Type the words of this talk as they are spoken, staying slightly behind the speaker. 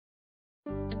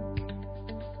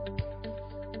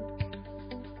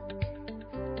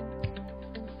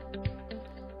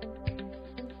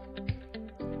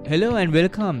Hello and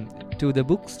welcome to the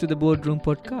Books to the Boardroom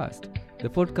podcast, the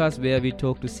podcast where we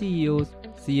talk to CEOs,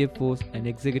 CFOs and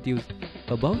executives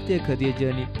about their career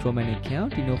journey from an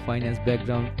accounting or finance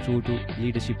background through to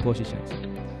leadership positions.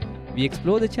 We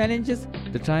explore the challenges,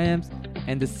 the triumphs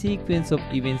and the sequence of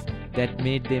events that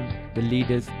made them the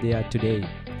leaders they are today.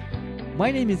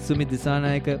 My name is Sumit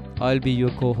Disanayaka. I'll be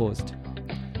your co-host.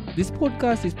 This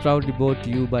podcast is proudly brought to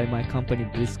you by my company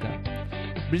Briska.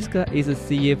 Briska is a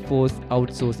CFO's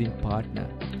outsourcing partner.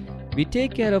 We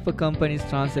take care of a company's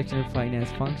transactional finance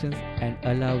functions and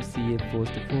allow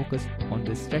CFOs to focus on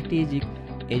the strategic,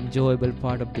 enjoyable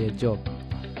part of their job.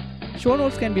 Show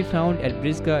notes can be found at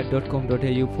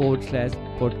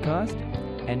briska.com.au/podcast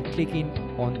and clicking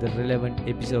on the relevant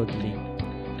episode link.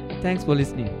 Thanks for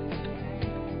listening.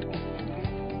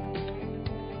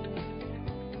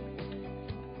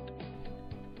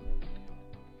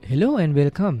 Hello and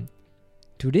welcome.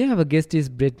 Today our guest is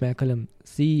Brett McCallum,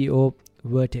 CEO of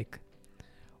Vertec.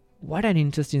 What an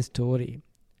interesting story.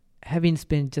 Having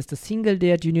spent just a single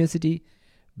day at university,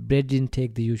 Brett didn't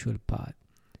take the usual path.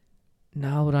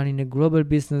 Now running a global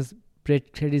business,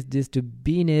 Brett credits this to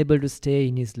being able to stay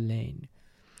in his lane.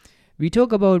 We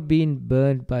talk about being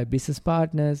burned by business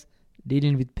partners,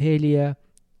 dealing with failure,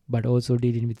 but also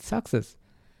dealing with success.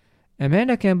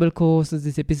 Amanda Campbell co-hosts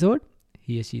this episode.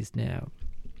 Here she is now.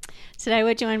 Today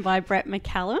we're joined by Brett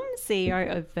McCallum, CEO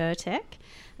of Vertec,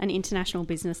 an international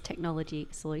business technology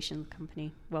solutions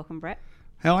company. Welcome, Brett.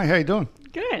 How are you doing?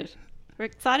 Good. We're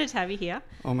excited to have you here.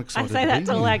 I'm excited. I say that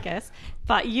to all our guests,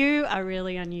 but you are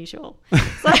really unusual.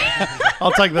 So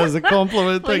I'll take that as a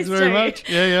compliment. Thanks Please very do. much.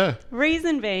 Yeah.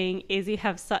 Reason being is you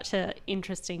have such an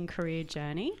interesting career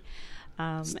journey.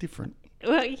 It's different.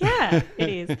 Well, yeah, it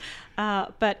is.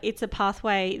 But it's a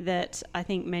pathway that I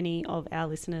think many of our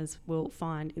listeners will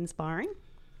find inspiring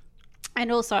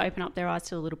and also open up their eyes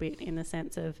to a little bit in the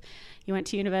sense of you went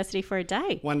to university for a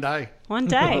day. One day. One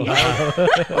day.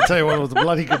 I'll tell you what, it was a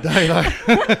bloody good day though.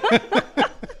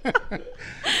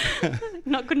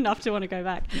 Not good enough to want to go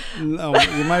back. No,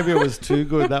 maybe it was too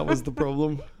good. That was the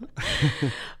problem.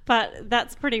 But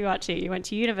that's pretty much it. You went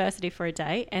to university for a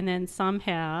day and then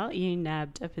somehow you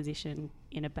nabbed a position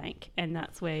in a bank, and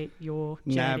that's where your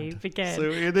journey began. So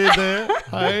you did there.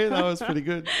 Hey, that was pretty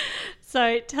good.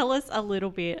 So tell us a little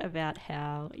bit about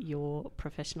how your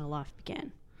professional life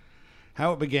began.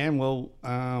 How it began? Well,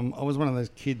 I was one of those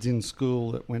kids in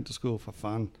school that went to school for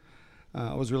fun.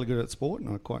 I was really good at sport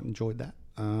and I quite enjoyed that.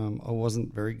 I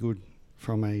wasn't very good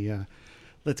from a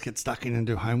let's get stuck in and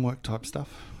do homework type stuff.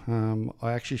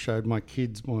 I actually showed my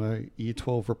kids my Year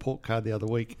 12 report card the other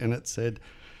week and it said,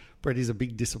 Brett is a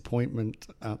big disappointment.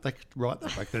 They could write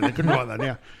that back then. They couldn't write that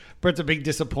now. Brett's a big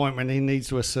disappointment. He needs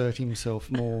to assert himself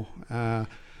more.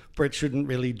 Brett shouldn't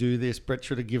really do this. Brett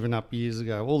should have given up years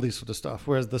ago. All this sort of stuff.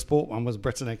 Whereas the sport one was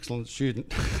Brett's an excellent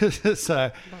student. So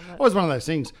it was one of those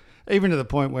things. Even to the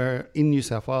point where in New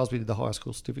South Wales we did the high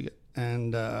school certificate,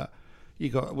 and it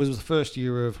was the first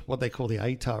year of what they call the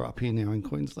ATAR up here now in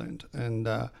Queensland, and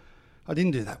I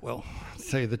didn't do that well, to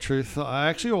tell you the truth.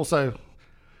 I've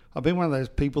been one of those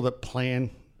people that plan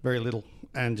very little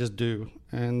and just do,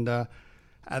 and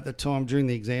at the time during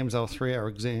the exams they were 3-hour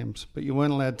exams, but you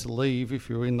weren't allowed to leave if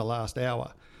you were in the last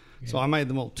hour. Yeah. So I made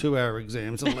them all 2-hour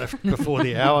exams and left before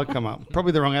the hour come up.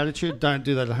 Probably the wrong attitude. Don't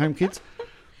do that at home, kids.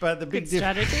 But the big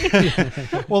strategy.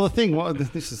 Well, the thing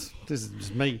was, this is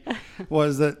just me,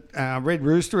 was that Red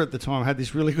Rooster at the time had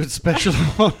this really good special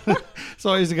on.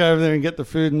 So I used to go over there and get the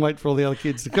food and wait for all the other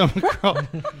kids to come across.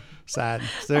 Sad,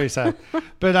 it's very sad.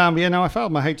 But I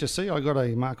failed my HSC. I got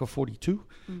a mark of 42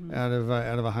 out of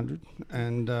 100,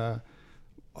 and I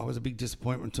was a big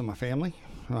disappointment to my family.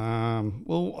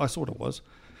 Well, I sort of was.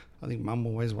 I think Mum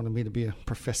always wanted me to be a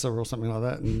professor or something like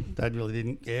that, and Dad really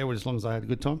didn't care as long as I had a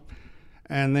good time.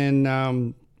 And then,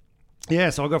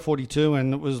 so I got 42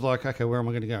 and it was like, okay, where am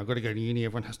I going to go? I've got to go to uni.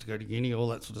 Everyone has to go to uni, all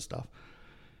that sort of stuff.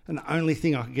 And the only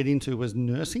thing I could get into was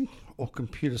nursing or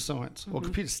computer science, or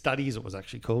computer studies it was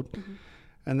actually called. Mm-hmm.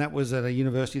 And that was at a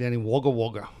university down in Wagga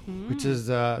Wagga, which is,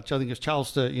 I think it was Charles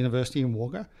Sturt University in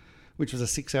Wagga, which was a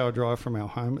 6-hour drive from our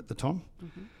home at the time.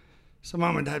 Mm-hmm. So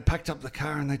Mum and Dad packed up the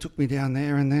car and they took me down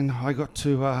there, and then I got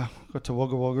to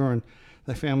Wagga Wagga and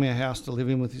they found me a house to live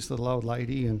in with this little old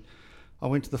lady, and I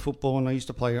went to the football and I used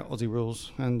to play Aussie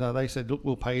rules, and they said, look,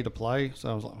 we'll pay you to play. So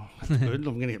I was like, oh, that's good.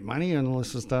 I'm going to get money and all this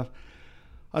sort of stuff.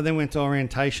 I then went to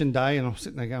orientation day and I'm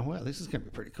sitting there going, well, this is going to be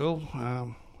pretty cool.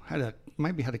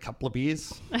 Maybe had a couple of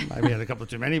beers, maybe had a couple of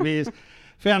too many beers.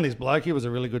 Found this bloke. He was a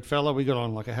really good fella. We got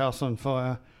on like a house on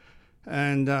fire.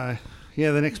 And the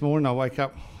next morning I wake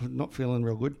up not feeling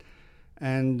real good.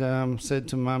 and said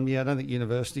to Mum, I don't think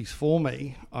university's for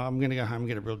me. I'm going to go home and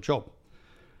get a real job.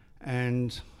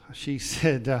 And she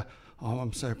said,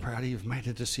 I'm so proud of you. You've made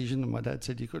a decision. And my dad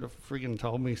said, you could have friggin'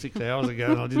 told me 6 hours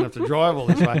ago and I didn't have to drive all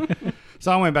this way.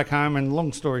 So I went back home, and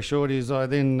long story short is I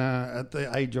then, at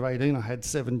the age of 18, I had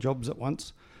 7 jobs at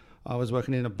once. I was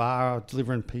working in a bar,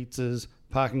 delivering pizzas,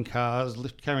 parking cars,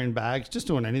 carrying bags, just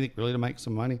doing anything really to make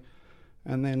some money.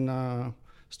 And then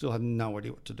still had no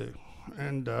idea what to do.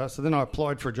 And so then I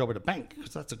applied for a job at a bank,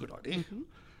 because that's a good idea. Mm-hmm.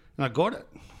 And I got it.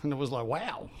 And it was like,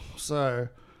 wow. So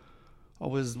I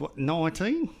was,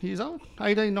 19 years old?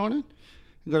 18, 19?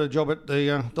 Got a job at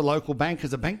the local bank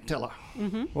as a bank teller.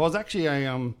 Mm-hmm. Well, I was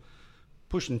actually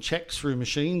pushing checks through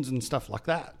machines and stuff like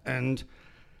that. And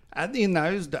in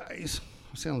those days,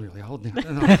 I sound really old now,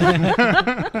 don't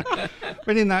I?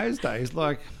 But in those days,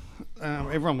 like,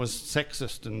 everyone was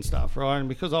sexist and stuff, right? And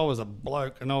because I was a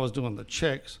bloke and I was doing the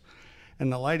checks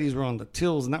and the ladies were on the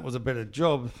tills and that was a better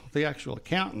job, the actual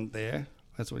accountant there,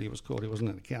 that's what he was called, he wasn't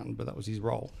an accountant, but that was his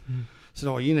role, said,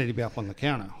 you need to be up on the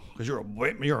counter because you're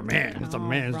a man. It's a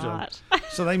man's job.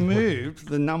 So they moved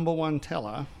the number one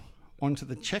teller onto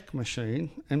the check machine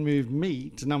and moved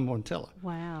me to number one teller.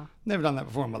 Wow. Never done that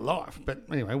before in my life, but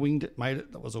anyway, winged it, made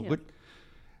it, that was all good.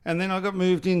 And then I got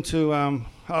moved into,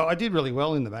 I did really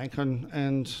well in the bank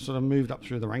and sort of moved up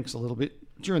through the ranks a little bit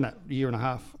during that year and a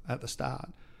half at the start.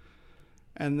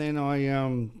 And then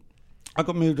I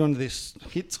got moved onto this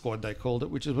hit squad, they called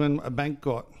it, which is when a bank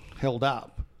got held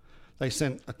up. They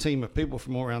sent a team of people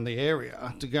from all around the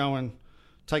area to go and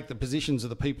take the positions of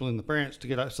the people in the branch to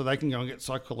get up so they can go and get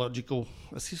psychological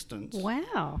assistance.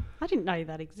 Wow. I didn't know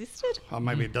that existed. Oh,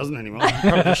 maybe it doesn't anymore.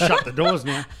 Probably just shut the doors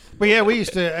now. But yeah, we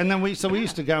used to, and then we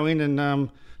used to go in and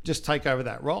just take over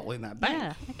that role in that bank.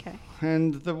 Yeah, okay.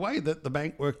 And the way that the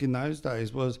bank worked in those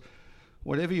days was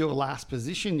whatever your last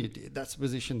position you did, that's the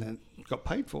position that got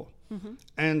paid for. Mm-hmm.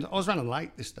 And I was running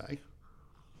late this day.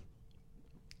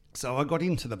 So I got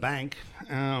into the bank,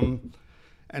 and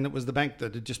it was the bank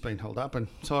that had just been held up. And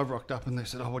so I rocked up and they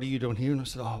said, what are you doing here? And I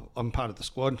said, I'm part of the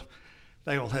squad.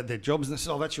 They all had their jobs. And they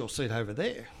said, that's your seat over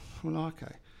there. I went,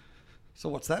 okay. So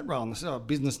what's that role? And they said,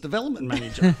 business development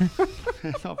manager.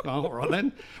 And I've gone, all right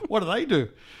then. What do they do?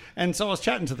 And so I was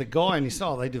chatting to the guy and he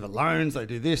said, they do the loans, they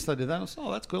do this, they do that. I said,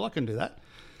 that's cool, I can do that.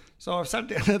 So I sat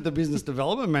down at the business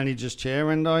development manager's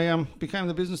chair and I became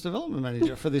the business development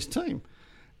manager for this team.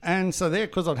 And so there,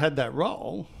 because I'd had that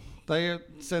role, they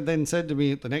then said to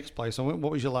me at the next place, I went,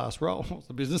 what was your last role? I was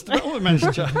the business development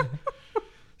manager.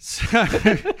 So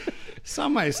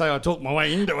some may say I talked my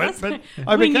way into it, but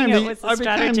I became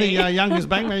the youngest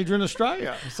bank manager in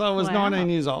Australia. So I was 19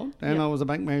 years old and I was a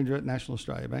bank manager at National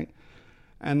Australia Bank.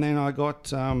 And then I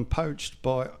got poached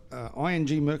by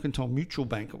ING Mercantile Mutual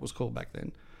Bank, it was called back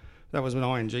then. That was when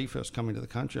ING first came into the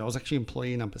country. I was actually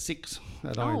employee number 6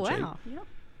 at ING. Oh, wow. Yep.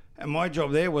 And my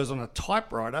job there was on a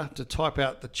typewriter to type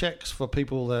out the checks for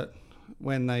people that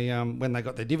when they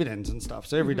got their dividends and stuff.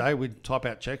 So every day we'd type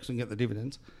out checks and get the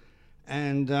dividends.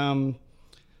 And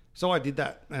so I did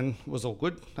that and it was all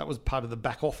good. That was part of the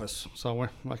back office. So I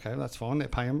went, okay, that's fine. They're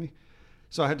paying me.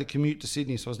 So I had to commute to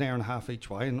Sydney. So it was an hour and a half each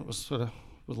way and it was a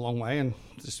long way and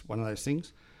just one of those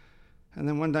things. And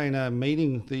then one day in a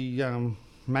meeting, the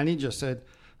manager said,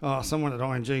 someone at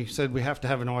ING said, we have to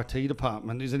have an IT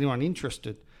department. Is anyone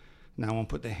interested? No one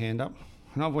put their hand up.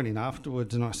 And I went in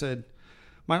afterwards and I said,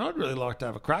 mate, I'd really like to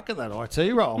have a crack at that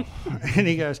IT role. And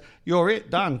he goes, you're it,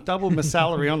 done. Doubled my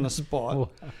salary on the spot.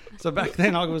 So back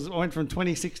then I went from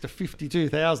 26 to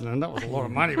 52,000 and that was a lot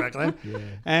of money back then.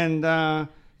 Yeah.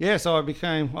 And so I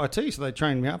became IT. So they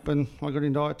trained me up and I got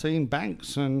into IT in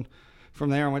banks. And from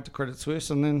there I went to Credit Suisse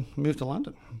and then moved to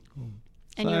London. Cool.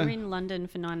 And you were in London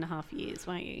for 9.5 years,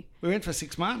 weren't you? We went for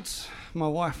 6 months. My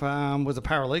wife was a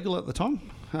paralegal at the time.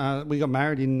 We got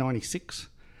married in 96.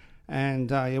 And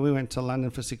we went to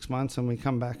London for 6 months and we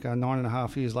come back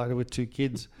 9.5 years later with 2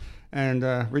 kids and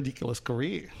a ridiculous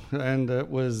career. And it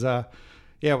was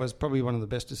probably one of the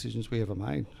best decisions we ever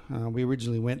made. We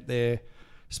originally went there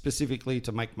specifically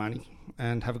to make money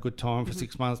and have a good time for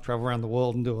 6 months, travel around the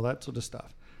world and do all that sort of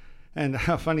stuff. And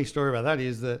a funny story about that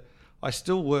is that I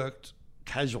still worked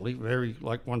casually, very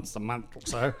like once a month or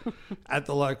so, at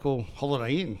the local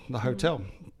Holiday Inn, the hotel.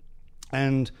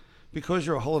 And because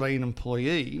you're a Holiday Inn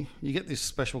employee, you get this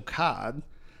special card,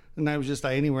 and they would just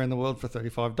stay anywhere in the world for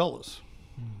 $35.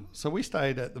 So we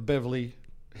stayed at the Beverly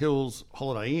Hills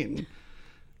Holiday Inn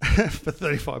for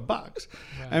 $35. Wow.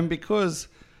 And because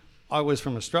I was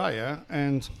from Australia,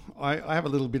 and I have a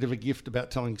little bit of a gift about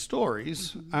telling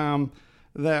stories,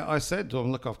 that I said to them,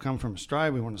 look, I've come from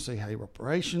Australia. We want to see how your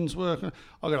operations work.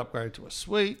 I got upgraded to a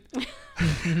suite.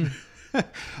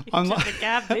 I'm Took like, the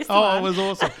gab this oh, one. it was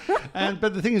awesome.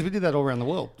 But the thing is, we did that all around the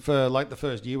world for like the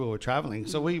first year we were traveling.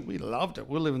 So we loved it.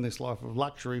 We're living this life of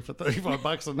luxury for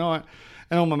 $35 a night.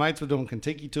 And all my mates were doing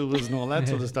Kentucky tours and all that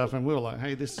sort of stuff. And we were like,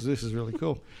 hey, this is really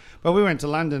cool. But we went to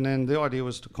London, and the idea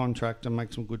was to contract and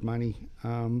make some good money.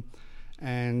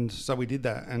 And so we did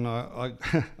that. And I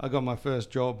got my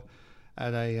first job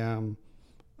at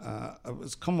it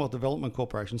was Commonwealth Development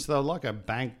Corporation. So they were like a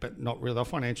bank, but not really. They're a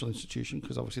financial institution,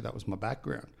 because obviously that was my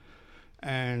background.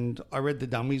 And I read the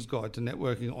Dummies Guide to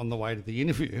Networking on the way to the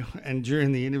interview. And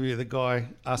during the interview, the guy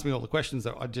asked me all the questions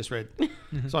that I'd just read.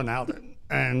 So I nailed it.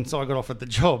 And so I got offered the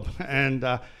job. And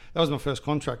that was my first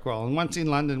contract role. And once in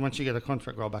London, once you get a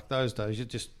contract role back those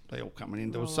days, they all coming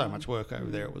in. There was so much work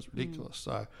over there. It was ridiculous.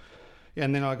 So... yeah,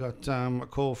 and then I got a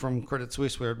call from Credit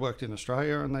Suisse, where I'd worked in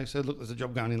Australia, and they said, look, there's a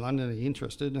job going in London, are you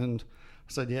interested? And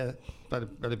I said, yeah,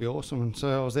 that'd be awesome. And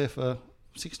so I was there for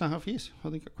 6.5 years, I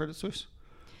think, at Credit Suisse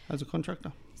as a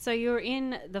contractor. So you're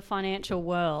in the financial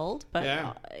world, but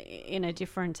Yeah. in a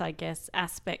different, I guess,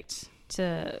 aspect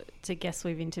to guests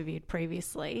we've interviewed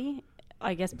previously.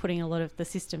 I guess putting a lot of the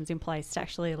systems in place to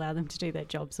actually allow them to do their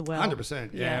jobs well. 100%,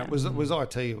 yeah. It was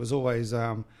IT. It was always...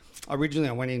 originally,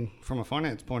 I went in from a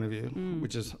finance point of view,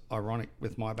 which is ironic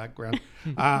with my background.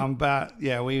 But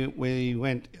yeah,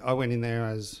 I went in there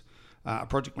as a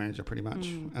project manager pretty much,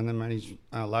 and then managed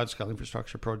large-scale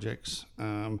infrastructure projects.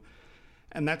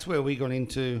 And that's where we got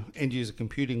into end-user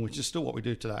computing, which is still what we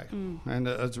do today. And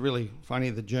it's really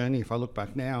funny, the journey. If I look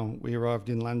back now, we arrived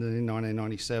in London in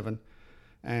 1997,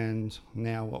 and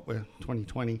now we're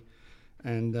 2020,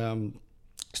 and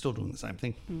still doing the same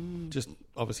thing. Just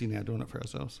obviously now doing it for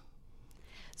ourselves.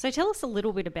 So tell us a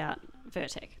little bit about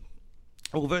Vertec.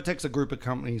 Well, Vertec's a group of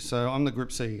companies, so I'm the group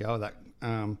CEO of that.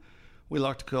 We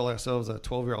like to call ourselves a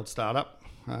 12-year-old startup.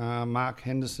 Mark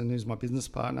Henderson, who's my business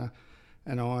partner,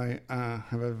 and I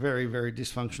have a very, very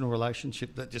dysfunctional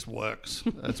relationship that just works.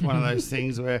 It's one of those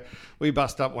things where we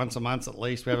bust up once a month at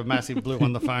least. We have a massive blue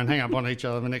on the phone, hang up on each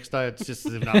other. The next day, it's just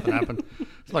as if nothing happened.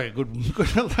 It's like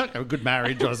a good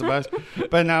marriage, I suppose.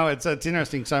 But no, it's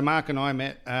interesting. So Mark and I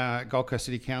met at Gold Coast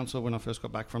City Council when I first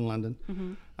got back from London.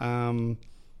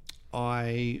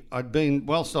 I'd been,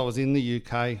 whilst I was in the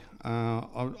UK,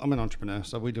 I'm an entrepreneur,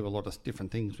 so we do a lot of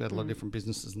different things. We had a lot of different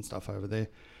businesses and stuff over there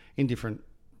in different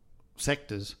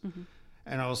sectors.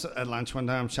 And I was at lunch one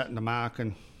day, I'm chatting to Mark,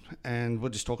 and we're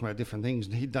just talking about different things,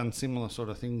 and he'd done similar sort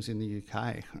of things in the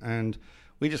UK, and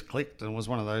we just clicked, and it was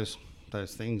one of those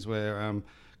things where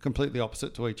completely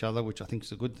opposite to each other, which I think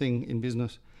is a good thing in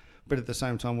business, but at the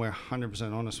same time we're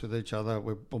 100% honest with each other.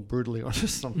 We're brutally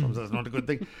honest. Sometimes that's not a good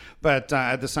thing, but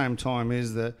at the same time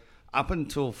is that up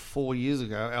until 4 years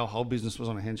ago, our whole business was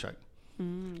on a handshake.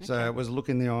 Okay. So it was a look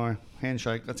in the eye,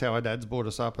 handshake. That's how our dads brought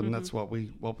us up, and that's what we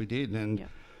did. And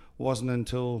wasn't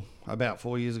until about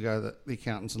 4 years ago that the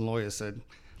accountants and lawyers said,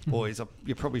 boys,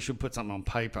 you probably should put something on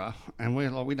paper. And we're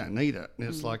like, we don't need it. And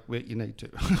it's like, you need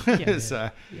to.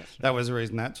 So that was the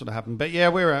reason that sort of happened. But yeah,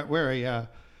 we're an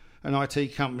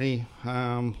IT company.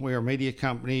 We're a media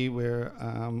company.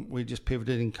 We just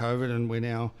pivoted in COVID, and we're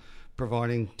now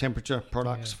providing temperature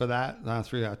products for that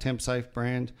through our TempSafe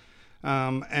brand.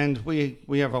 And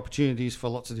we have opportunities for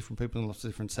lots of different people in lots of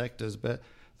different sectors, but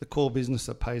the core business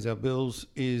that pays our bills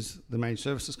is the managed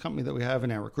services company that we have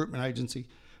and our recruitment agency,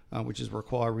 which is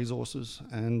Require Resources.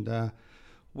 And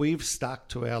we've stuck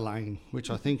to our lane, which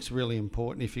I think is really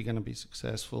important if you're going to be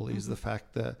successful, is the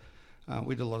fact that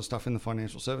we do a lot of stuff in the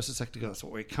financial services sector because that's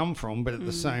where we come from, but at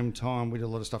the same time we do a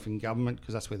lot of stuff in government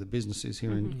because that's where the business is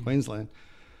here in Queensland.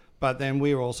 But then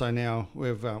we're also now,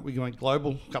 we went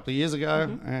global a couple of years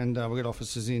ago, and we've got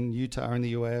offices in Utah in the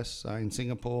US, in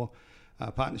Singapore,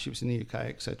 partnerships in the UK,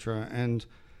 etc. And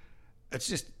it's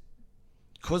just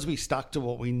because we stuck to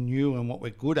what we knew and what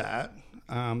we're good at,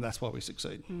 that's why we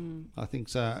succeed. I think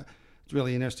so. It's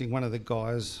really interesting. One of the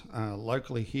guys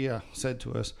locally here said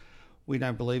to us, we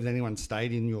don't believe that anyone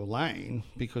stayed in your lane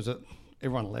because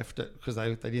everyone left it because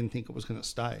they didn't think it was going to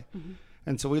stay.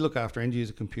 And so we look after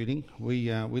end-user computing. We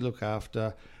look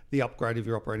after the upgrade of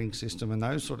your operating system and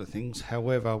those sort of things.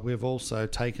 However, we've also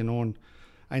taken on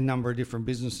a number of different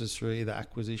businesses through either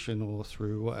acquisition or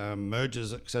through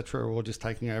mergers, etc., or just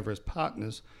taking over as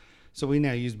partners. So we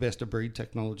now use best-of-breed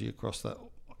technology across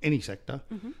any sector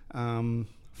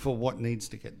for what needs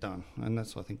to get done. And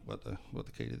that's, I think, what the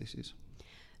key to this is.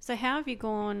 So how have you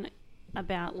gone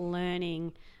about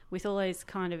learning with all those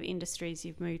kind of industries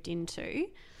you've moved into?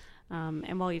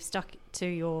 And while you've stuck to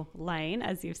your lane,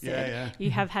 as you've said, you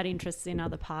have had interests in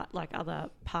other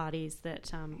parties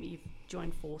that you've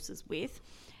joined forces with.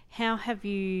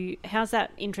 How's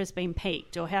that interest been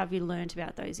piqued, or how have you learnt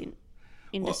about those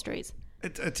industries?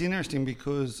 It's interesting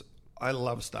because I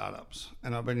love startups,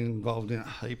 and I've been involved in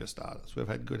a heap of startups. We've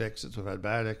had good exits, we've had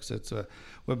bad exits.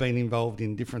 We've been involved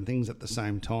in different things at the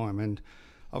same time. And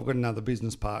I've got another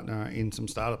business partner in some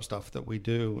startup stuff that we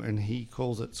do, and he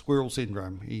calls it squirrel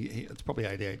syndrome. It's probably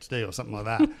ADHD or something like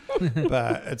that.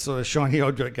 But it's sort of shiny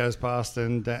object goes past,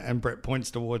 and Brett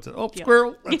points towards it. Oh,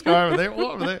 squirrel, let's go over there.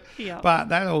 Over there. Yep. But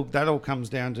that all comes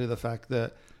down to the fact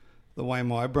that the way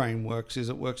my brain works is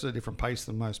it works at a different pace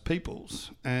than most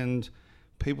people's. And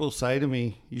people say to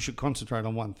me, you should concentrate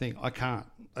on one thing. I can't.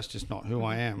 That's just not who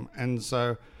I am. And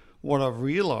so what I've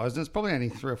realised, and it's probably only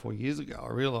 3 or 4 years ago,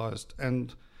 I realised,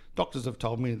 and doctors have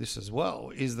told me this as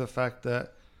well, is the fact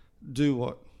that do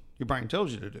what your brain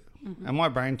tells you to do. Mm-hmm. And my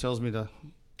brain tells me to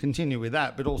continue with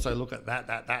that, but also look at that,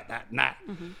 and that,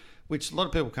 which a lot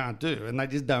of people can't do, and they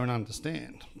just don't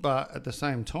understand. But at the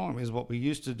same time, is what we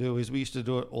used to do is we used to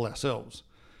do it all ourselves.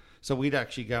 So we'd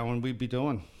actually go and we'd be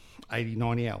doing 80,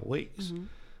 90-hour weeks. Mm-hmm.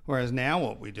 Whereas now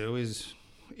what we do is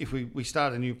if we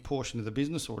start a new portion of the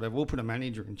business or whatever, we'll put a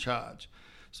manager in charge.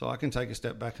 So I can take a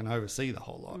step back and oversee the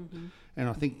whole lot. Mm-hmm. And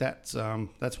I think that's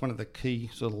one of the key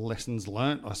sort of lessons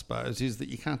learnt, I suppose, is that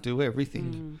you can't do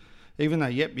everything. Even though,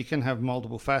 you can have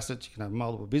multiple facets, you can have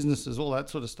multiple businesses, all that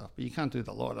sort of stuff, but you can't do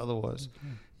the lot. Otherwise,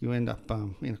 you end up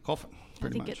in a coffin,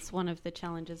 pretty much. It's one of the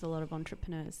challenges a lot of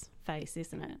entrepreneurs face,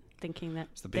 isn't it? Thinking that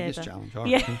it's the biggest challenge,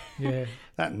 I reckon. Yeah.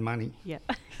 That and money. Yeah.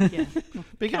 But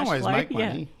you can always make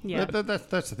money. Yeah.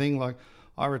 That's the thing. Like,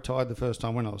 I retired the first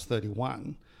time when I was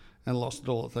 31 and lost it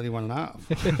all at 31 and a half.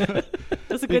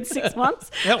 That's a good 6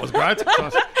 months. That was great.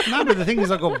 No, but the thing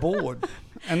is I got bored.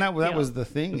 And that was the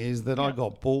thing, is that I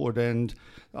got bored and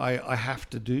I have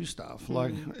to do stuff.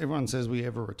 Like everyone says we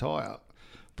ever retire.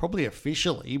 Probably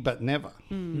officially, but never,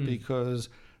 because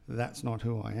that's not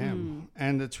who I am.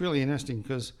 And it's really interesting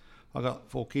because I got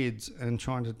 4 kids and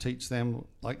trying to teach them,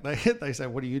 like they say,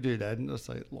 what do you do, Dad? And I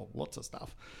say, lots of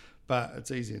stuff. But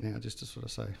it's easier now just to sort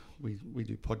of say we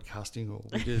do podcasting or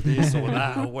we do this or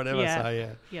that or whatever.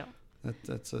 So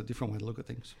that's a different way to look at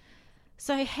things.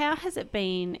 So how has it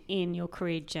been in your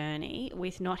career journey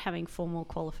with not having formal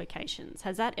qualifications?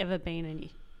 Has that ever been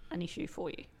an issue for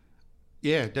you?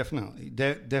 Yeah, definitely.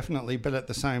 Definitely. But at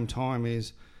the same time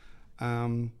is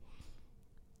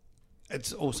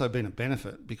it's also been a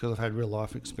benefit because I've had real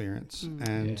life experience.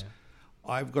 And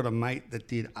I've got a mate that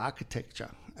did architecture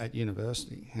at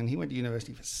university, and he went to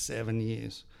university for 7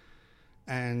 years.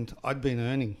 And I'd been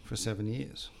earning for 7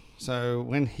 years. So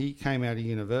when he came out of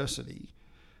university,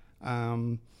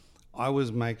 I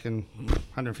was making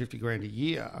 150 grand a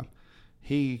year.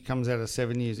 He comes out of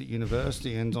 7 years at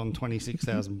university and is on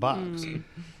 $26,000.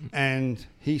 And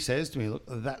he says to me, look,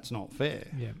 that's not fair.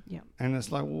 Yeah. And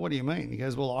it's like, well, what do you mean? He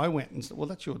goes, well, I went and said, well,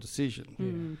 that's your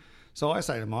decision. So I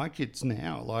say to my kids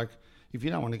now, like, if you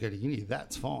don't want to go to uni,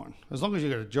 that's fine. As long as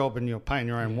you've got a job and you're paying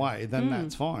your own way, then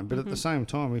that's fine. But at the same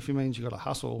time, if it means you've got to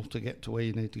hustle to get to where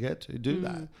you need to get to, do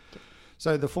that.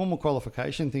 So the formal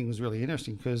qualification thing was really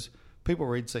interesting because people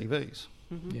read CVs.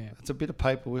 It's a bit of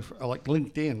paper with like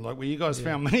LinkedIn, like where you guys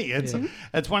found me.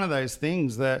 It's one of those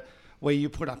things that where you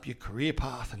put up your career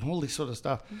path and all this sort of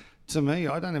stuff. To me,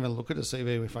 I don't even look at a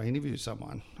CV if I interview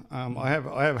someone. I have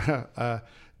a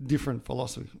different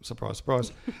philosophy, surprise,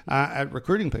 at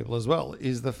recruiting people as well,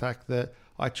 is the fact that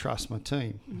I trust my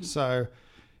team. So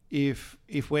if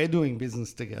we're doing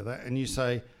business together and you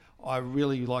say, I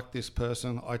really like this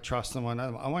person, I trust them, I know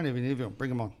them, I won't even interview them,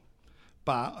 bring them on.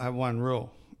 But I have one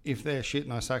rule. If they're shit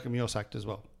and I sack them, you're sacked as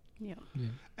well. Yeah.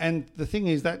 And the thing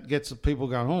is that gets people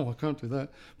going, oh, I can't do that.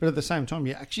 But at the same time,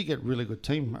 you actually get a really good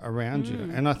team around you.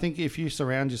 And I think if you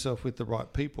surround yourself with the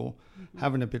right people,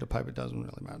 having a bit of paper doesn't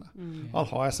really matter. I'll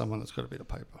hire someone that's got a bit of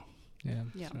paper.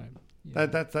 That's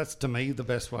right. That's to me the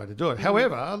best way to do it.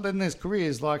 However, then there's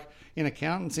careers like in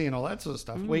accountancy and all that sort of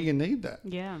stuff where you need that.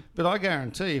 But I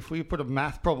guarantee if we put a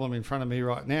math problem in front of me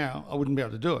right now, I wouldn't be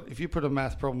able to do it. If you put a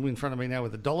math problem in front of me now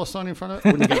with a dollar sign in front of it,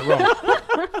 I wouldn't get it wrong.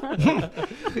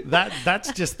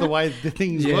 That's just the way the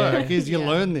things work, is you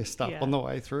learn this stuff on the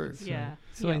way through.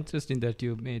 So interesting that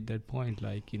you made that point.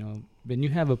 Like, when you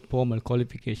have a formal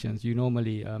qualifications, you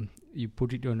normally you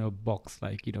put it on a box,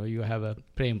 like, you have a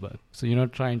framework. So you're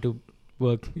not trying to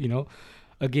work,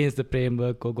 against the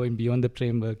framework or going beyond the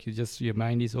framework. Your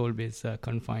mind is always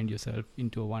confined yourself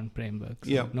into one framework.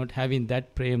 So not having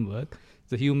that framework,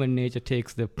 the human nature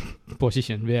takes the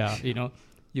position where,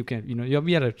 you can,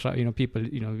 we are a tribe, people,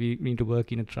 we need to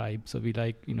work in a tribe. So we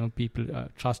like, people,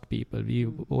 trust people. We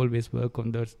always work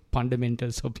on the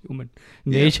fundamentals of human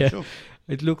nature. Sure.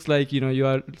 It looks like, you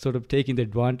are sort of taking the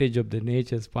advantage of the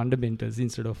nature's fundamentals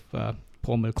instead of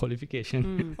formal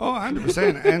qualification. Oh,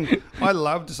 100%. And I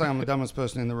love to say I'm the dumbest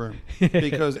person in the room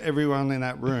because everyone in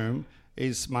that room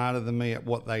is smarter than me at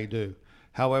what they do.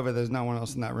 However, there's no one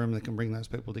else in that room that can bring those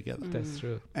people together. That's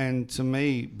true. And to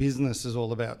me, business is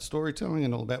all about storytelling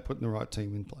and all about putting the right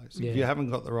team in place. Yeah. If you haven't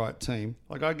got the right team,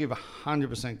 like I give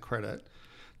 100% credit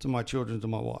to my children, to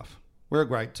my wife. We're a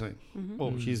great team.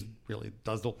 Well, she's really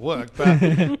does the work,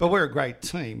 but we're a great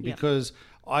team because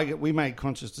we made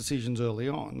conscious decisions early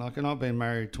on. Like, and I've been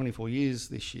married 24 years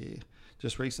this year,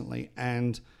 just recently,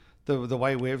 and the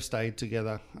way we've stayed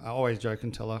together, I always joke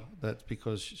and tell her that's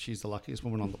because she's the luckiest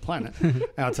woman on the planet. And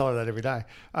I tell her that every day.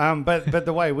 But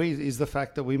the way is the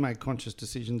fact that we make conscious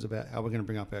decisions about how we're going to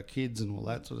bring up our kids and all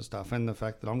that sort of stuff, and the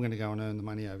fact that I'm going to go and earn the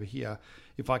money over here.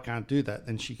 If I can't do that,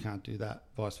 then she can't do that,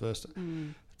 vice versa.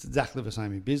 It's exactly the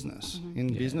same in business.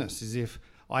 In business, is if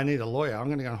I need a lawyer, I'm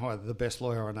going to go and hire the best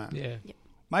lawyer I know. Yeah.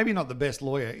 Maybe not the best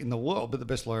lawyer in the world, but the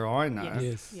best lawyer I know.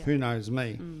 Yes. Who knows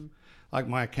me? Like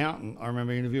my accountant, I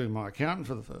remember interviewing my accountant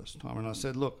for the first time, and I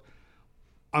said, look,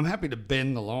 I'm happy to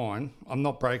bend the line. I'm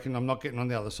not breaking. I'm not getting on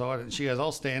the other side. And she goes,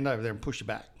 I'll stand over there and push you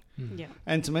back. Yeah.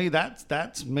 And to me,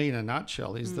 that's me in a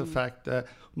nutshell, is the fact that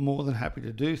I'm more than happy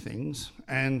to do things,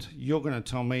 and you're going to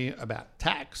tell me about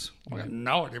tax. I got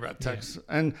no idea about tax,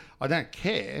 and I don't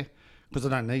care because I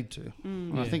don't need to.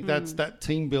 And I think that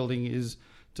team building is,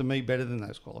 to me, better than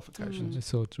those qualifications. It's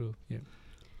so true. Yeah.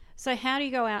 So how do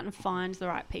you go out and find the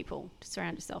right people to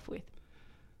surround yourself with?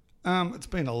 It's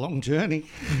been a long journey.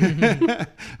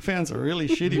 Found some really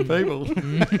shitty people.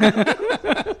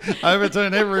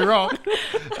 Overturned every rock.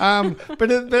 But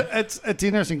it's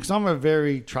interesting because I'm a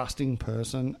very trusting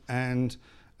person, and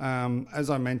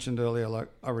as I mentioned earlier, like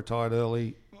I retired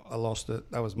early, I lost it.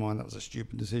 That was mine. That was a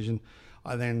stupid decision.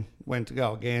 I then went to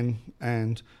go again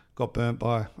and got burnt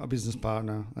by a business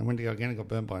partner. I went to go again and got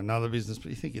burnt by another business, but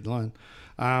you think you'd learn.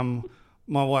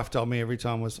 My wife told me every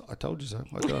time was, I told you so.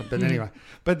 But anyway,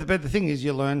 but the thing is,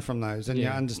 you learn from those and you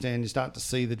understand, you start to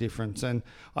see the difference. And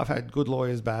I've had good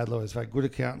lawyers, bad lawyers, I've had good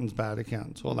accountants, bad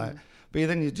accountants, all that. But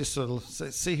then you just sort of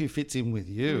see who fits in with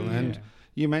you. And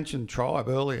you mentioned tribe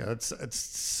earlier. It's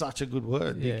such a good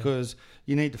word because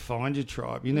you need to find your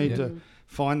tribe. You need to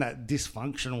find that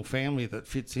dysfunctional family that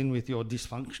fits in with your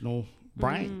dysfunctional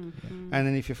brain. And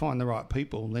then if you find the right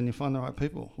people, then you find the right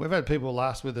people. We've had people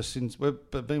last with us since we've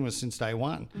been with us since day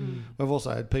one. We've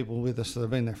also had people with us that have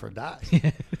been there for a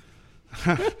day.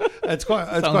 It's quite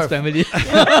family.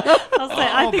 I'll say,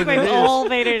 I think we've all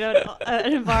been in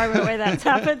an environment where that's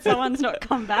happened. Someone's not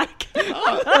come back.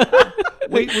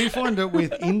 We find it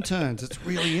with interns. It's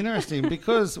really interesting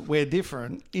because we're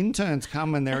different. Interns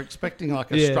come and they're expecting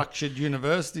like a structured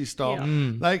university style.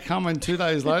 They come and 2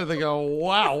 days later they go,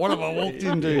 wow, what have I walked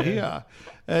into here?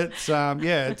 It's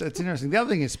it's interesting. The other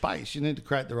thing is space. You need to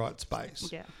create the right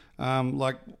space.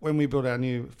 Like when we built our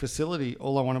new facility,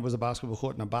 all I wanted was a basketball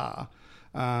court and a bar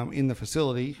in the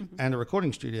facility and a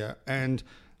recording studio. And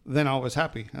then I was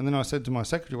happy. And then I said to my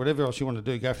secretary, whatever else you want to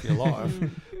do, go for your life.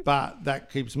 But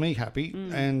that keeps me happy,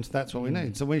 and that's what we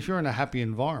need. So if you're in a happy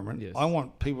environment, I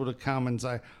want people to come and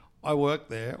say, I work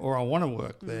there, or I want to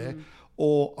work there,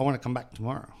 or I want to come back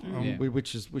tomorrow,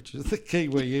 which is the key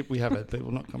where we have had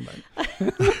people not come back.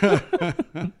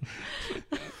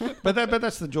 But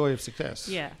that's the joy of success.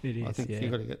 Yeah. It is. I think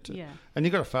you've got to get to. Yeah. And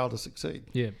you've got to fail to succeed.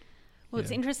 Yeah. Well, it's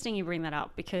interesting you bring that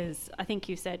up because I think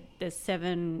you said there's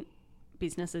 7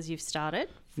 businesses you've started.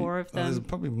 4 of them. There's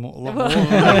probably a lot more.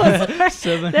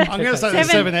 7. I'm going to say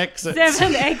there's 7 exits.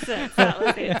 7 exits. That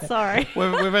was it. Sorry.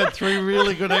 We've had 3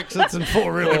 really good exits and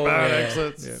 4 really bad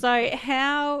exits. Yeah. So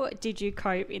how did you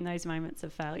cope in those moments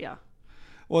of failure?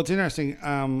 Well, it's interesting.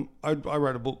 I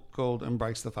wrote a book called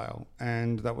Embrace the Fail,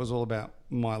 and that was all about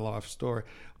my life story.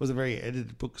 It was a very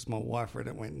edited book because my wife read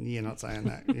it and went, you're not saying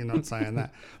that, you're not saying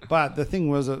that. But the thing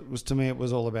was to me, it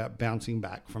was all about bouncing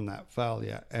back from that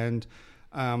failure. And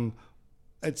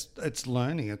it's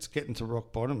learning. It's getting to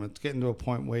rock bottom. It's getting to a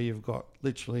point where you've got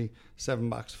literally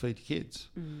 $7 to feed your kids.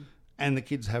 And the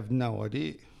kids have no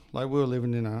idea. Like we were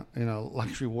living in a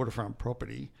luxury waterfront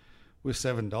property with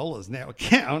 $7 in our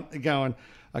account, going,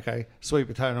 okay, sweet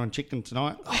potato and chicken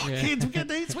tonight. Oh, kids, we get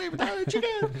to eat sweet potato and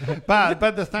chicken. But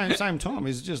at the same time,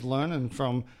 is just learning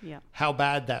from how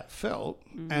bad that felt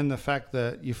and the fact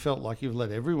that you felt like you've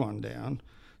let everyone down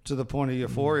to the point of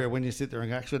euphoria when you sit there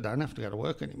and actually don't have to go to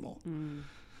work anymore.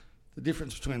 The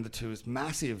difference between the two is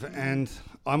massive. And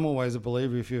I'm always a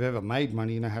believer, if you've ever made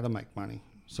money, you know how to make money.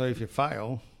 So if you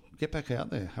fail, get back out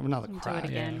there, have another Do it crack.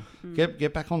 again.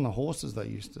 Get back on the horse, as they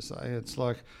used to say. It's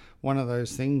like one of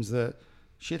those things that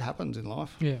shit happens in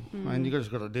life. Yeah. And you just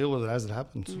got to deal with it as it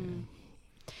happens.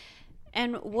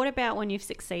 And what about when you've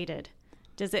succeeded?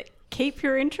 Does it keep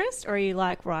your interest, or are you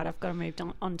like, right, I've got to move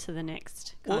on to the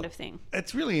next kind of thing?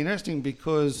 It's really interesting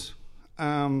because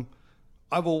I've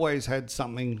always had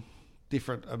something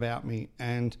different about me,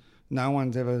 and no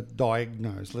one's ever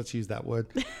diagnosed, let's use that word,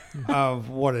 of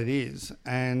what it is.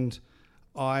 And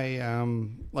I,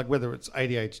 like whether it's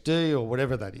ADHD or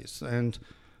whatever that is, and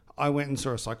I went and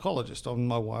saw a psychologist on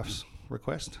my wife's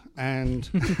request, and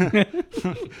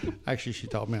actually she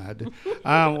told me I had to.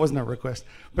 It wasn't a request,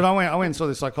 but I went and saw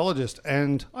the psychologist,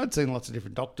 and I'd seen lots of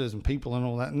different doctors and people and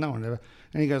all that, and no one ever.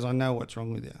 And he goes, "I know what's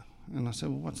wrong with you." And I said,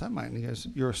 "Well, what's that, mate?" And he goes,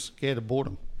 "You're scared of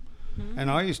boredom."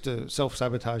 And I used to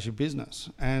self-sabotage your business,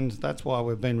 and that's why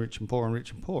we've been rich and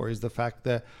poor, is the fact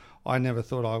that I never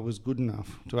thought I was good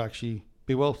enough to actually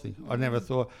be wealthy. I never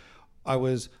thought I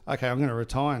was, okay, I'm going to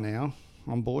retire now.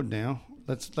 I'm bored now.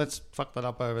 Let's fuck that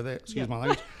up over there. Excuse my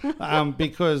language.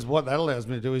 Because what that allows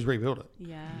me to do is rebuild it.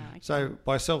 Yeah. Okay. So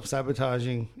by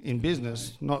self-sabotaging in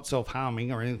business, not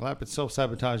self-harming or anything like that, but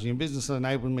self-sabotaging in business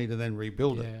enabled me to then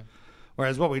rebuild it.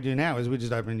 Whereas what we do now is we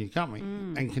just open a new company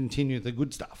and continue the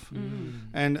good stuff.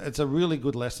 And it's a really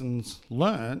good lessons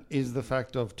learned is the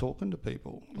fact of talking to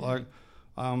people. Like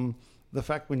the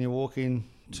fact when you walk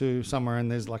into somewhere and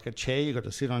there's like a chair you got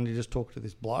to sit on, you just talk to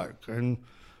this bloke. And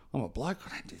I'm a bloke, I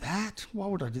don't do that. Why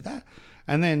would I do that?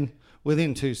 And then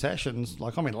within 2 sessions,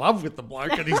 like I'm in love with the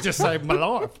bloke and he's just saved my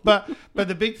life. But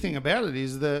the big thing about it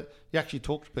is that you actually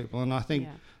talk to people. And I think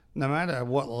no matter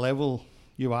what level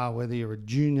you are, whether you're a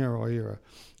junior or you're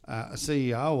a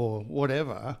CEO or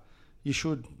whatever, you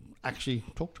should actually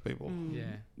talk to people.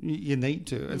 You need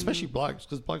to, especially blokes,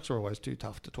 because blokes are always too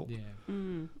tough to talk.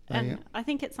 And I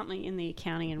think it's something in the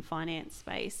accounting and finance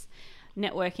space.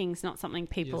 Networking is not something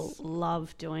people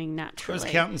love doing naturally. Because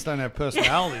accountants don't have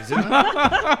personalities, isn't it?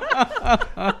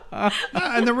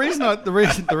 And the reason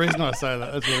I say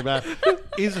that's really bad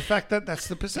is the fact that that's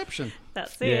the perception.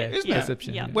 That's it, isn't it?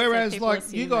 Perception. Yeah. Whereas, So like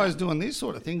people you assume guys that. doing these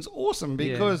sort of things, awesome,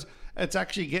 because it's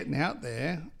actually getting out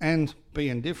there and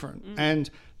being different, and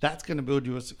that's going to build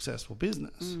you a successful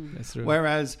business. That's true.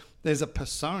 Whereas there's a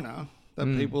persona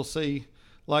that people see.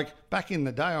 Like back in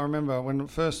the day, I remember when the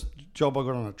first job I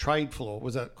got on a trade floor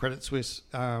was at Credit Suisse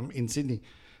in Sydney,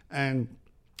 and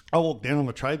I walked down on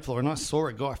the trade floor and I saw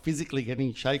a guy physically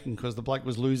getting shaken because the bloke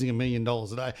was losing $1 million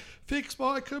a day. Fix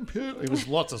my computer. It was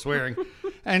lots of swearing.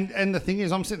 And the thing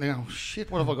is, I'm sitting there, oh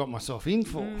shit, what have I got myself in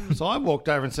for? So I walked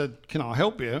over and said, "Can I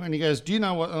help you?" And he goes, "Do you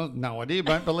know what? Oh, no idea,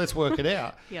 mate, but let's work it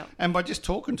out." And by just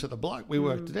talking to the bloke, we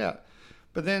worked it out.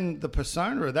 But then the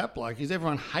persona of that bloke is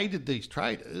everyone hated these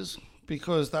traders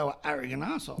because they were arrogant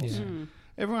assholes.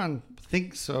 Everyone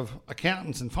thinks of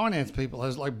accountants and finance people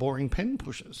as like boring pen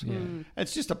pushers.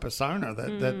 It's just a persona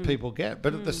that people get.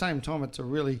 But at the same time, it's a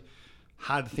really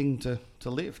hard thing to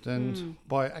lift. And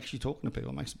by actually talking to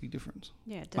people, it makes a big difference.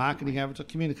 Yeah, definitely. Marketing,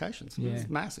 advertising, communications. It's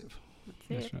massive.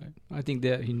 That's right. I think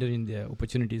they're hindering their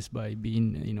opportunities by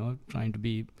being, trying to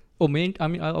be...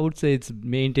 I would say it's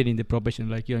maintaining the profession.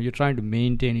 Like, you're trying to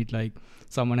maintain it like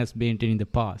someone has maintained in the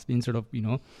past instead of,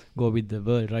 go with the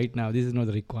world right now. This is not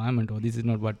the requirement, or this is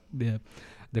not what the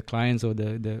clients or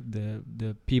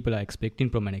the people are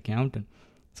expecting from an accountant.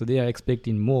 So they are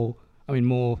expecting more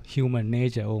human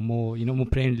nature, or more, more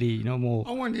friendly, more...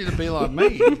 I want you to be like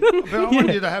me. But I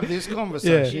want you to have this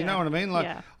conversation. You know what I mean?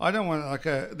 Like, I don't want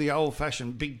like the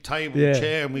old-fashioned big table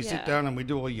chair and we sit down and we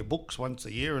do all your books once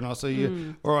a year and I see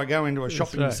you, or I go into a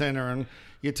shopping centre and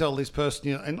you tell this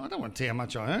person, and I don't want to tell you how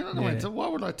much I earn. I don't want to tell, why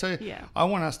would I tell you? I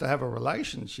want us to have a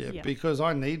relationship because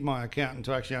I need my accountant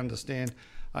to actually understand,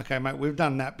 okay, mate, we've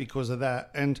done that because of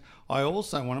that. And I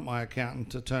also want my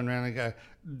accountant to turn around and go,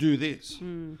 do this.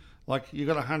 Like, you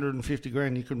got 150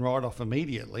 grand you can write off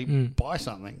immediately, buy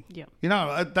something.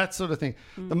 That sort of thing.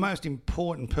 The most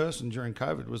important person during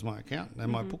COVID was my accountant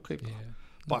and my bookkeeper.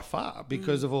 By far,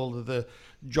 because of all of the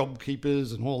job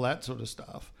keepers and all that sort of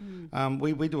stuff.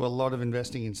 We do a lot of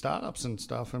investing in startups and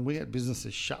stuff, and we had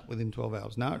businesses shut within 12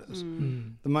 hours notice.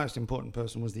 The most important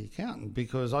person was the accountant,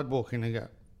 because I'd walk in and go,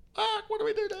 what do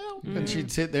we do now? And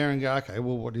she'd sit there and go, okay,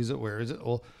 well, what is it? Where is it?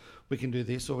 Or we can do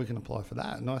this, or we can apply for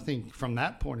that. And I think from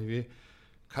that point of view,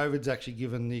 COVID's actually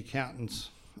given the accountants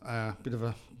a bit of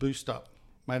a boost up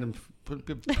made them put a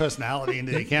bit of personality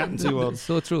into the accountancy world.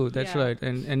 So true. That's Yeah. right.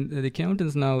 And the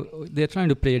accountants now, they're trying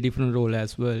to play a different role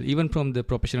as well. Even from the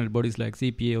professional bodies like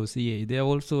CPA or CA, they're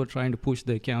also trying to push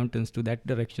the accountants to that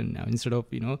direction now. Instead of,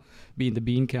 being the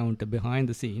bean counter behind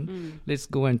the scene, let's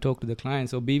go and talk to the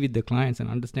clients or be with the clients and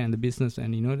understand the business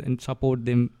and, and support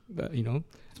them,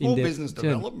 It's more business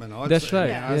development, I'd That's say, right,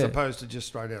 now, as yeah. opposed to just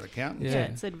straight out accountancy. Yeah, Yeah.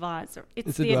 it's advisor. It's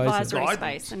It's the advisor. advisory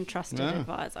Guidance. space and trusted Yeah.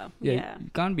 advisor. Yeah, Yeah. you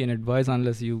can't be an advisor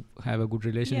unless you have a good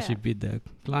relationship Yeah. with the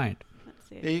client.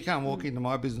 That's it. Yeah, you can't walk into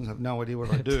my business, have no idea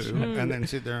what I do, and then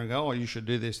sit there and go, "Oh, you should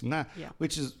do this and that," Yeah.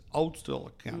 which is old style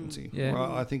accountancy. Yeah.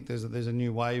 Right? I think there's a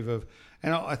new wave of,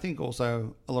 and I think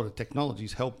also a lot of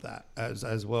technologies help that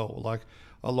as well. Like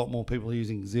a lot more people are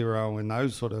using Xero and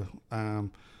those sort of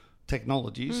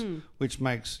technologies, which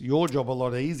makes your job a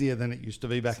lot easier than it used to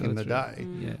be back So in the true. day.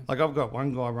 Yeah. Like I've got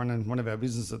one guy running one of our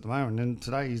businesses at the moment, and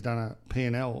today he's done a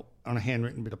P&L on a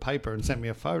handwritten bit of paper and sent me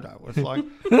a photo. It's like,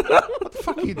 what the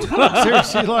fuck are you doing?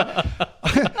 Seriously, like,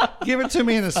 give it to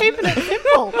me in a... Keeping it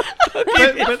simple.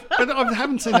 but I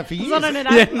haven't seen it for years. It's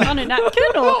on on a napkin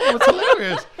or Oh, it's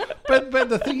hilarious. But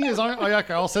the thing is,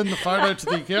 okay, I'll send the photo to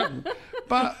the accountant.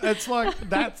 But it's like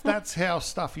that's how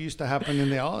stuff used to happen in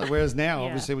the island. Whereas now, Yeah.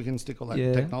 obviously, we can stick all that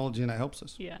Yeah. technology and it helps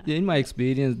us. yeah. Yeah, in my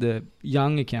experience, the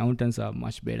young accountants are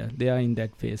much better. They are in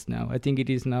that phase now. I think it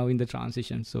is now in the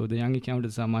transition. So the young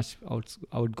accountants are much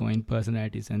outgoing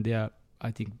personalities, and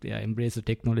I think they are embrace the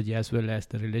technology as well as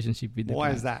the relationship with the Why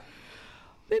client. is that?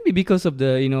 Maybe because of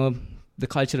the the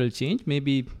cultural change.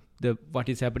 Maybe what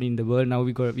is happening in the world now.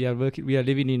 We are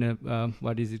living in a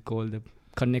what is it called, the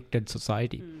connected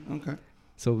society. Okay.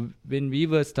 So when we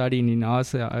were studying in our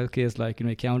case, like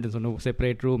accountants on a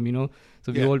separate room,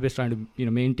 so we Yeah. always trying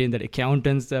to maintain that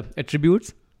accountants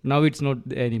attributes. Now it's not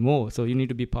there anymore. So you need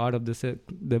to be part of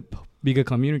the bigger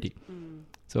community.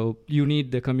 So you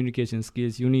need the communication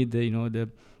skills. You need the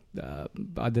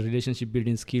other relationship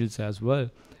building skills as well.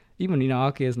 Even in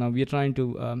our case now, we are trying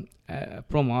to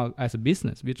as a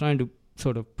business, we're trying to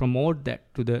sort of promote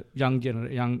that to the young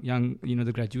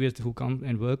the graduates who come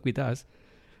and work with us.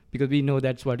 Because we know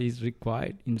that's what is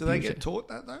required in Do the they future. get taught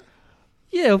that though?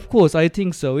 Yeah, of course. I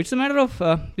think so. It's a matter of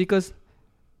because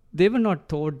they were not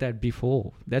taught that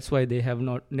before. That's why they have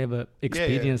never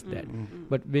experienced that.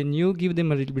 But when you give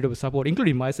them a little bit of support,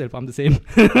 including myself, I'm the same.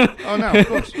 Oh no, of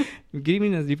course.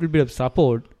 Giving a little bit of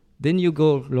support, then you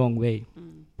go a long way.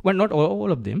 But not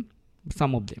all of them, but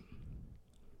some of them.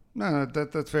 No,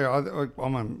 that's fair.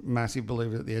 I'm a massive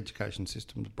believer that the education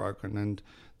system's broken and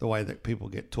the way that people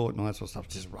get taught and all that sort of stuff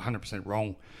is just 100%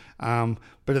 wrong.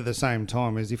 But at the same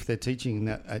time, as if they're teaching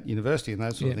that at university and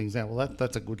those sort of things, now, well,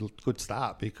 that's a good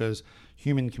start because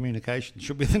human communication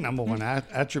should be the number one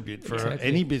attribute for Exactly.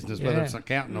 any business, whether Yeah. it's an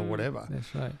accountant or whatever.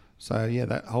 That's right. So yeah,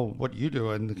 that whole what you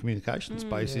do in the communication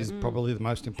space is probably the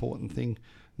most important thing,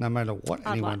 no matter what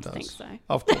I'd anyone like to does. think so.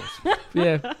 Of course.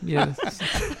 Yeah, yes.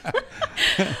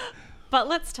 But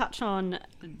let's touch on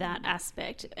that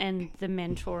aspect and the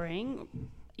mentoring.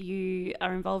 You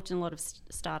are involved in a lot of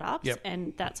startups, Yep.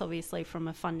 and that's obviously from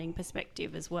a funding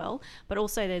perspective as well. But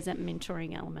also, there's that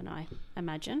mentoring element, I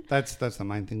imagine. That's the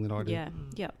main thing that I do. Yeah,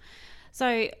 yeah.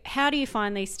 So, how do you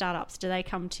find these startups? Do they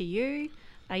come to you?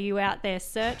 Are you out there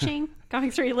searching, going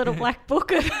through your little black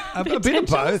book of A bit of potentials,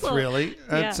 both, or- really.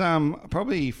 Yeah. It's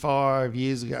probably 5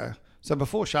 years ago. So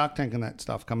before Shark Tank and that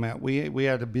stuff come out, we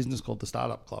had a business called the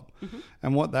Startup Club,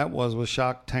 and what that was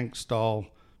Shark Tank style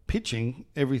pitching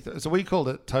everything. So we called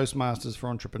it Toastmasters for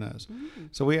Entrepreneurs.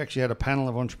 So we actually had a panel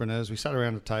of entrepreneurs. We sat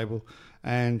around a table,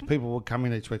 and people would come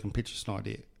in each week and pitch us an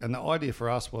idea. And the idea for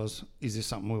us was, is this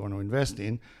something we want to invest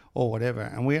in or whatever?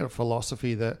 And we had a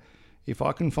philosophy that if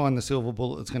I can find the silver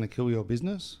bullet that's going to kill your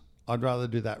business, I'd rather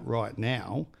do that right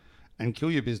now and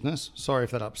kill your business. Sorry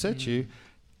if that upsets you.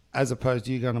 As opposed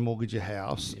to you going to mortgage your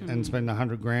house and spend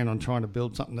 $100,000 on trying to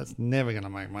build something that's never going to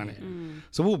make money.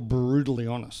 So we were brutally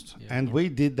honest, and we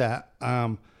did that.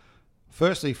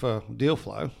 Firstly, for deal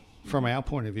flow from our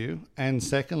point of view, and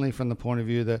secondly, from the point of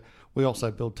view that we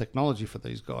also build technology for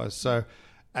these guys. So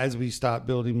as we start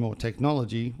building more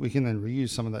technology, we can then reuse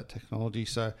some of that technology.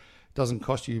 So it doesn't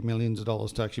cost you millions of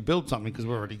dollars to actually build something because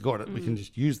we've already got it. We can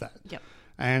just use that. Yep.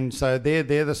 And so they're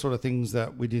the sort of things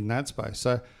that we did in that space.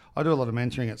 So I do a lot of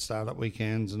mentoring at startup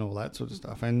weekends and all that sort of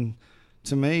stuff. And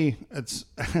to me, it's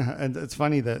and it's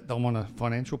funny that I'm on a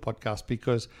financial podcast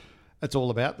because it's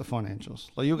all about the financials.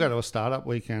 Like you'll go to a startup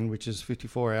weekend, which is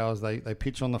 54 hours. They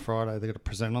pitch on the Friday. They got to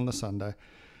present on the Sunday,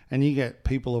 and you get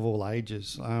people of all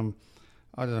ages. I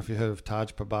don't know if you heard of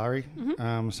Taj Pabari.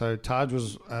 So Taj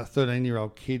was a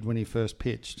 13-year-old kid when he first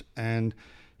pitched, and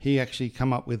he actually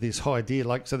come up with this idea.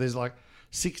 So there's like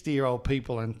 60-year-old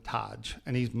people and Taj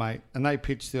and his mate, and they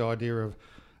pitched the idea of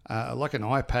like an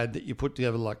iPad that you put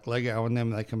together like Lego, and then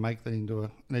they can make that into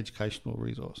an educational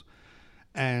resource.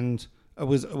 And it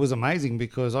was amazing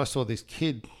because I saw this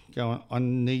kid going,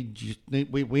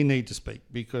 we need to speak,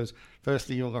 because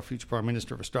firstly, you're our future Prime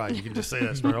Minister of Australia. You can just see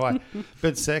that straight away.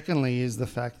 But secondly is the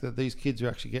fact that these kids are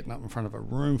actually getting up in front of a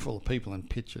room full of people and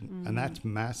pitching, and that's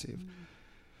massive.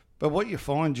 But what you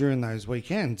find during those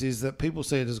weekends is that people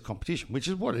see it as a competition, which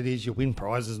is what it is. You win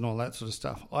prizes and all that sort of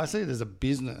stuff. I see it as a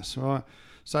business, right?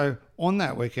 So on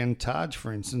that weekend, Taj,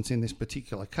 for instance, in this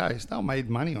particular case, they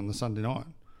made money on the Sunday night.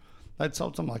 They'd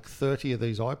sold something like 30 of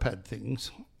these iPad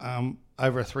things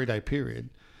over a 3-day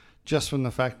period, just from the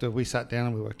fact that we sat down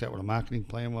and we worked out what a marketing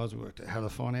plan was, we worked out how to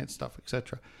finance stuff,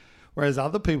 etc. Whereas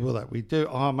other people that we do,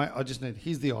 oh, mate, I just need,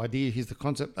 here's the idea, here's the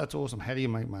concept, that's awesome. How do you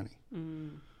make money?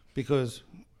 Because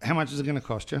how much is it going to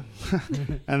cost you?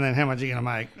 And then how much are you going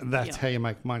to make? That's how you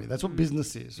make money. That's what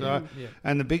business is, right? Yeah.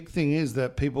 And the big thing is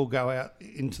that people go out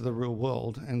into the real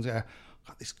world and go, I've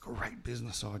got this great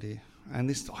business idea, and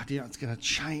this idea it's going to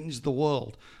change the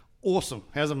world. Awesome.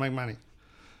 How does it make money?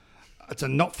 It's a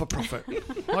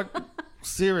not-for-profit. Like,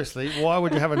 seriously, why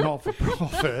would you have a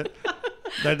not-for-profit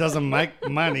that doesn't make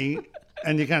money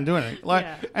and you can't do anything? Like,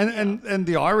 and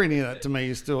the irony of that to me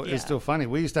is still funny.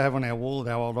 We used to have on our wall at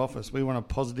our old office, we want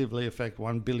to positively affect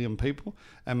 1 billion people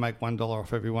and make $1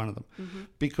 off every one of them.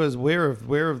 Because we're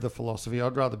of the philosophy,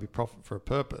 I'd rather be profit for a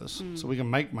purpose, so we can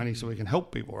make money so we can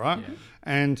help people, right?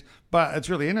 But it's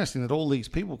really interesting that all these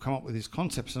people come up with these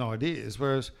concepts and ideas,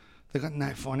 whereas they've got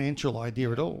no financial idea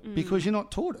at all, because you're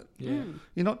not taught it.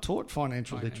 You're not taught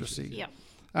financial literacy.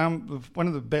 One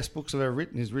of the best books I've ever read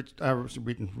is Rich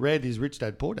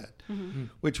Dad, Poor Dad,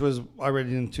 which I read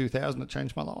it in 2000. It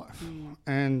changed my life.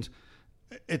 And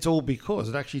it's all because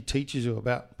it actually teaches you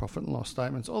about profit and loss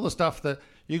statements, all the stuff that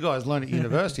you guys learn at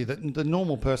university that the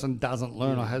normal person doesn't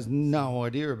learn or has no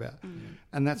idea about.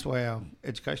 And that's why our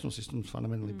educational system is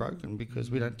fundamentally broken,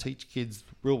 because we don't teach kids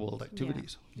real world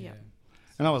activities.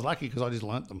 And I was lucky because I just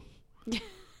learnt them.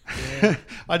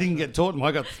 I didn't get taught them.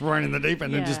 I got thrown in the deep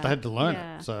end and just had to learn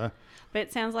it. So, but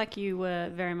it sounds like you were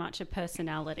very much a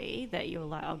personality that you were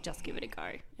like, I'll just give it a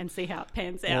go and see how it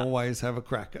pans out. Always have a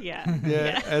crack at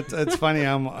it. It's funny.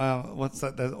 What's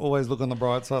that? There's always look on the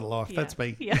bright side of life. That's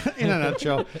me in a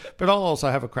nutshell. But I'll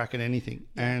also have a crack at anything.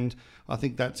 And I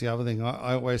think that's the other thing.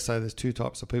 I always say there's two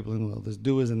types of people in the world. There's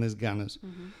doers and there's gunners.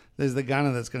 There's the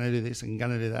gunner that's going to do this and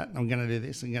going to do that, and I'm going to do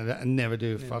this and going to do that, and never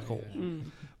do fuck all.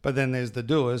 But then there's the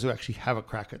doers who actually have a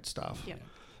crack at stuff.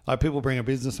 Like, people bring a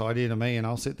business idea to me and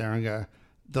I'll sit there and go,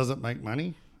 does it make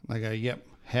money? And they go, yep.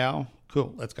 How?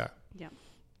 Cool, let's go.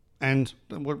 And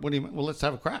what do you mean? Well, let's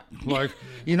have a crack. Like,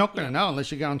 you're not going to know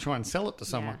unless you go and try and sell it to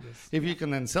someone. If you can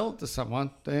then sell it to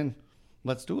someone, then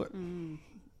let's do it.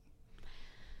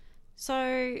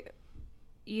 So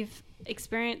you've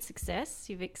experienced success,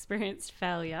 you've experienced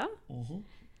failure.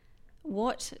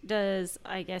 What does,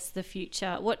 I guess,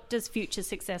 what does future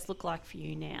success look like for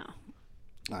you now?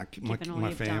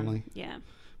 My family.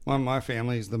 My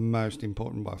family is the most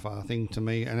important by far thing to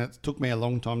me, and it took me a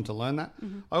long time to learn that.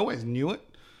 I always knew it,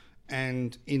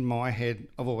 and in my head,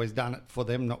 I've always done it for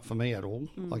them, not for me at all.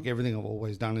 Like, everything I've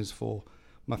always done is for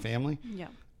my family.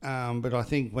 But I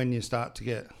think when you start to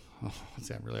get, I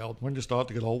sound really old, when you start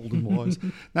to get old and wise.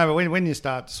 No, but when you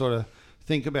start to sort of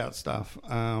think about stuff,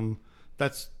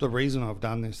 that's the reason I've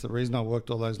done this, the reason I worked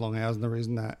all those long hours, and the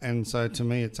reason that. And so to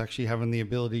me, it's actually having the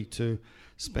ability to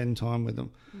spend time with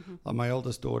them. Like, my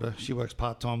oldest daughter, she works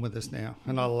part-time with us now,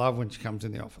 and I love when she comes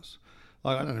in the office.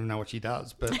 Like, I don't even know what she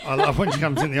does, but I love when she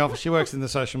comes in the office. She works in the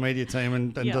social media team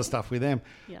and does stuff with them.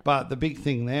 But the big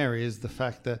thing there is the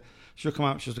fact that she'll come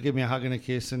up, she'll give me a hug and a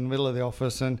kiss in the middle of the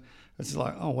office, and it's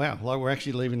like, oh, wow, like, we're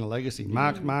actually leaving a legacy.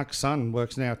 Mark's son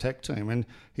works in our tech team, and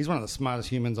he's one of the smartest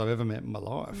humans I've ever met in my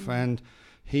life. And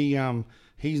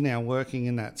he's now working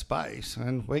in that space,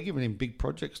 and we're giving him big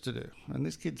projects to do. And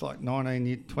this kid's like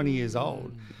 20 years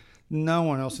old. No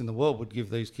one else in the world would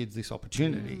give these kids this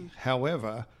opportunity.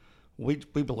 However, we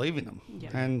believe in them.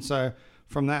 And so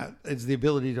from that, it's the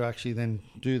ability to actually then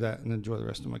do that and enjoy the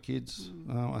rest of my kids.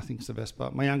 I think it's the best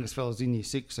part. My youngest fella's in year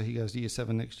 6, so he goes to year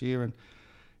 7 next year, and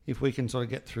if we can sort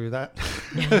of get through that,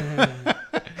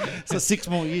 so 6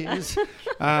 more years,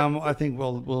 I think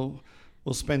we'll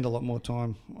spend a lot more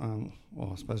time.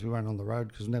 Well, I suppose we won't on the road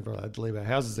because we're never allowed to leave our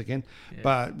houses again.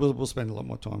 But we'll spend a lot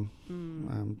more time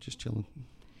just chilling.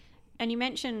 And you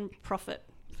mentioned profit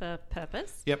for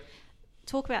purpose. Yep.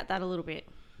 Talk about that a little bit.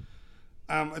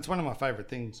 It's one of my favourite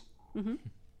things.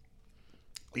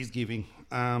 Is giving.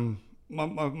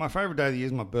 my favourite day of the year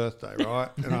is my birthday, right?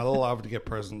 And I love to get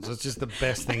presents. It's just the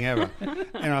best thing ever.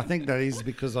 And I think that is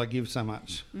because I give so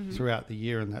much throughout the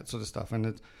year and that sort of stuff.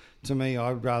 And to me,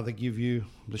 I'd rather give you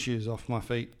the shoes off my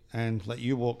feet and let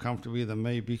you walk comfortably than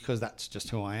me, because that's just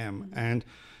who I am. And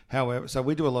however, so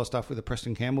we do a lot of stuff with the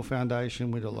Preston Campbell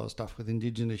Foundation. We do a lot of stuff with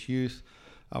Indigenous youth.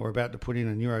 We're about to put in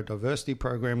a neurodiversity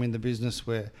program in the business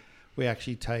where we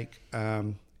actually take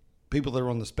people that are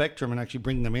on the spectrum and actually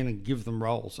bring them in and give them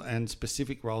roles, and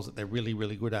specific roles that they're really,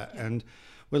 really good at. And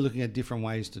we're looking at different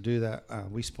ways to do that.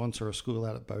 We sponsor a school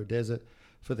out at Bow Desert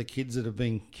for the kids that have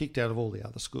been kicked out of all the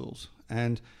other schools.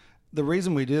 And the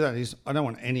reason we do that is I don't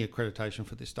want any accreditation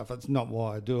for this stuff. That's not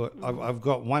why I do it. I've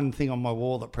got one thing on my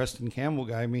wall that Preston Campbell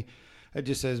gave me. It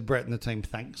just says, Brett and the team,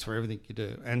 thanks for everything you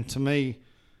do. And to me,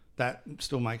 that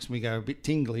still makes me go a bit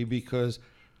tingly, because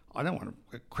I don't want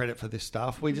credit for this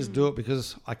stuff. We just do it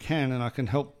because I can, and I can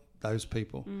help those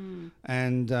people.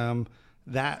 And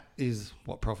that is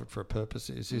what Profit for a Purpose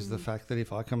is the fact that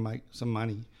if I can make some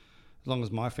money, as long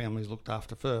as my family's looked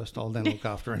after first, I'll then look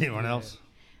after anyone else.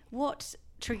 What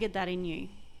triggered that in you?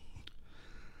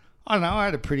 I don't know. I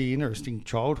had a pretty interesting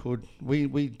childhood.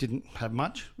 We didn't have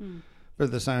much, but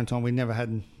at the same time, we never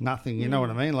had nothing. You know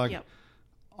what I mean? Like, Yep.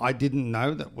 I didn't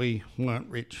know that we weren't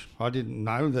rich. I didn't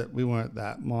know that we weren't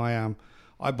that.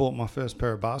 I bought my first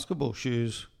pair of basketball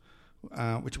shoes,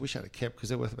 which I wish I'd have kept because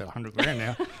they're worth about $100,000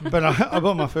 now. But I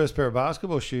bought my first pair of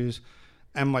basketball shoes,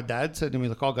 and my dad said to me,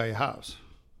 "Look, I'll go your halves.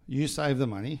 You save the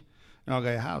money, and I'll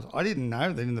go your halves." I didn't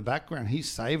know that in the background he's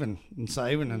saving and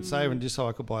saving and saving just so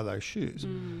I could buy those shoes.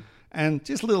 And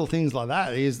just little things like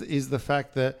that is the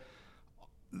fact that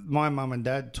my mum and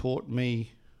dad taught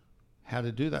me how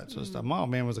to do that sort of stuff. My old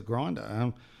man was a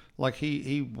grinder. Like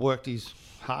he worked his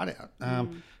heart out.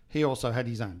 He also had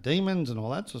his own demons and all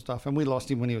that sort of stuff. And we lost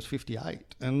him when he was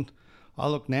 58. And I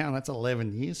look now, and that's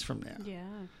 11 years from now. Yeah.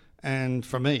 And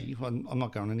for me, I'm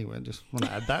not going anywhere. Just want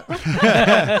to add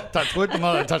that. Touch wood. I'm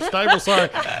not a touch stable. Sorry.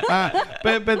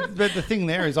 But the thing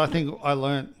there is, I think I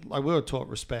learned, like, we were taught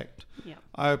respect. Yeah.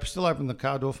 I still open the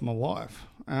car door for my wife.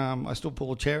 I still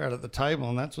pull a chair out at the table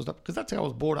and that sort of stuff, because that's how I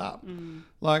was brought up.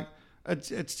 Like,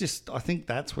 it's just, I think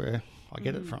that's where I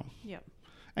get it from. Yep.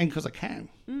 And because I can.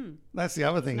 That's the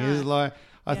other thing is, like,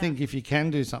 I think if you can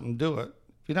do something, do it.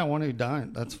 If you don't want to,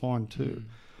 don't. That's fine too.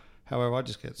 However, I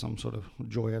just get some sort of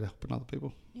joy out of helping other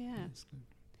people. Yeah.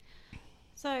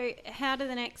 So how do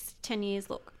the next 10 years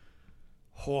look?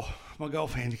 Oh, my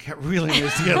golf handicap really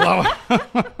needs to get lower.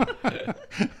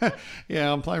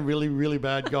 Yeah, I'm playing really, really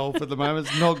bad golf at the moment.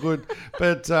 It's not good.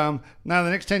 But no, the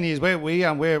next 10 years,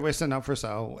 we're setting up for a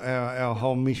sale. Our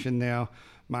whole mission now,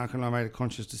 Mark and I made a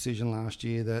conscious decision last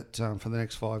year that for the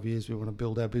next 5 years, we want to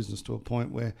build our business to a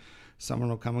point where someone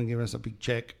will come and give us a big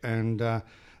check, and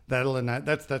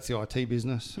that's the IT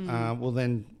business. We'll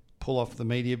then pull off the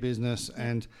media business,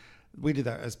 and we do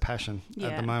that as passion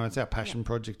at the moment. It's our passion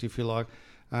project, if you like.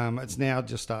 It's now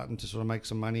just starting to sort of make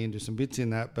some money and do some bits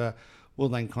in that, but we'll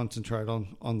then concentrate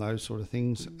on those sort of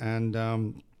things. And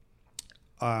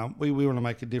we want to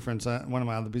make a difference. One of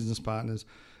my other business partners,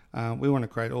 we want to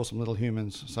create awesome little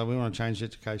humans. So we want to change the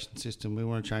education system. We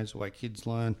want to change the way kids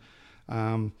learn. I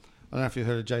don't know if you've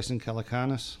heard of Jason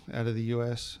Calacanis out of the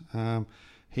US.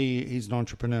 He's an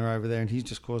entrepreneur over there, and he's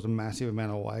just caused a massive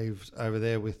amount of waves over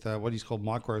there with what he's called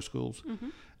micro schools.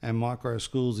 And micro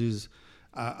schools is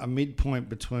a midpoint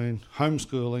between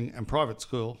homeschooling and private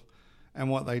school. And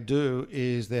what they do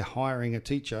is they're hiring a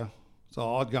teacher.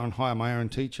 So I'd go and hire my own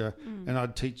teacher, and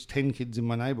I'd teach 10 kids in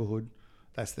my neighbourhood.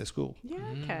 That's their school. Yeah,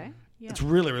 okay. Yeah. It's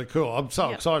really, really cool. I'm so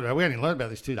excited about it. We only learned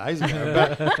about this 2 days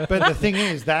ago. But the thing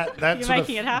is that You're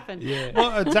making it happen. Yeah.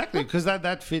 well, exactly, because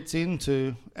that fits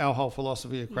into our whole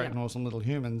philosophy of creating awesome little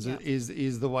humans.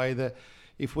 Is the way that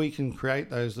if we can create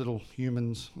those little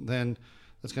humans, then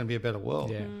it's going to be a better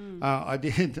world. Yeah. I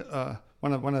did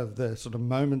one of the sort of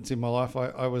moments in my life.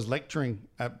 I was lecturing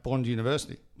at Bond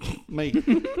University. Me,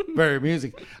 very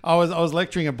amusing. I was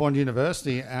lecturing at Bond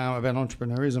University about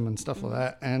entrepreneurism and stuff like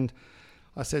that, and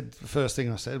I said, the first thing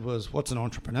I said was, "What's an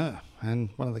entrepreneur?"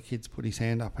 And one of the kids put his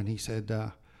hand up and he said,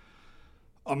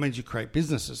 "I means you create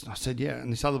businesses." And I said, "Yeah."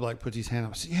 And this other bloke puts his hand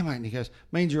up. I said, "Yeah, mate." And he goes,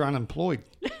 "Means you're unemployed."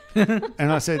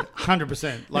 And I said,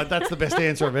 100%. Like, that's the best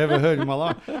answer I've ever heard in my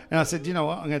life. And I said, "You know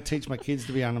what? I'm going to teach my kids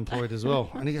to be unemployed as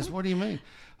well." And he goes, "What do you mean?"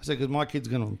 I said, "Because my kid's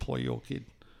going to employ your kid."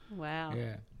 Wow.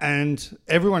 Yeah. And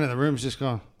everyone in the room is just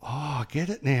going, "Oh, I get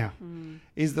it now."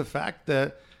 Is the fact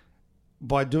that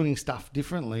by doing stuff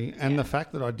differently, and the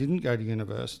fact that I didn't go to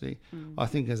university, I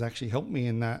think has actually helped me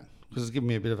in that, because it's given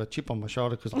me a bit of a chip on my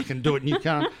shoulder because I can do it and you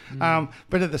can't.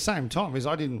 But at the same time, is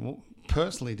I didn't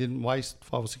personally didn't waste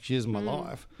 5 or 6 years of my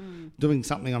life doing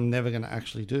something I'm never going to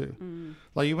actually do.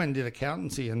 Like you went and did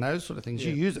accountancy and those sort of things.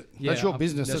 You use it. That's your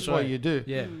business. That's what you do.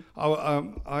 Yeah.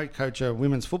 I coach a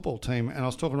women's football team, and I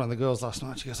was talking to the girls last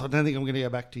night. She goes, I don't think I'm going to go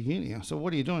back to uni. I said,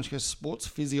 what are you doing? She goes, sports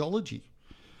physiology.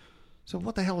 So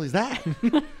what the hell is that?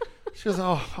 She goes,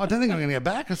 oh, I don't think I'm going to go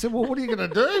back. I said, well, what are you going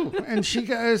to do? And she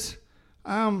goes,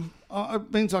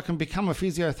 it means I can become a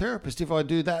physiotherapist. If I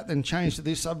do that, then change to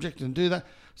this subject and do that. I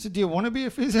said, do you want to be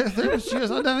a physiotherapist? She goes,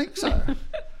 I don't think so.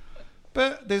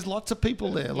 But there's lots of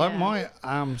people there. Like my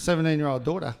 17-year-old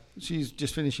daughter, she's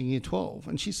just finishing year 12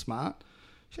 and she's smart.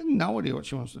 She has no idea what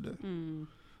she wants to do.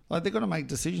 Like they've got to make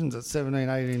decisions at 17,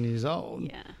 18 years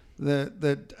old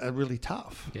that are really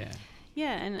tough. Yeah.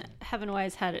 Yeah, and haven't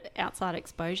always had outside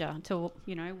exposure to,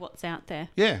 what's out there.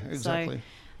 Yeah, exactly.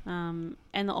 So, and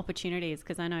the opportunities,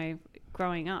 because I know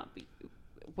growing up,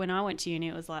 when I went to uni,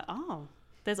 it was like, oh,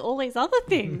 there's all these other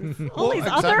things,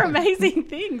 other amazing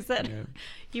things that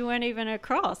you weren't even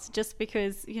across just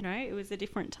because, it was a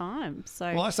different time.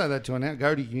 So, well, I say that to her now,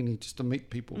 go to uni just to meet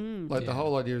people. The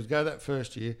whole idea is go that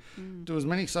first year, do as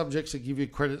many subjects that give you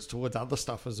credits towards other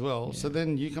stuff as well. Yeah. So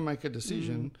then you can make a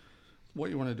decision what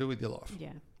you want to do with your life.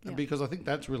 Yeah. Because I think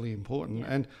that's really important. Yeah.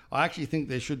 And I actually think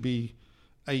there should be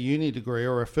a uni degree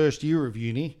or a first year of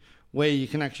uni where you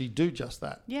can actually do just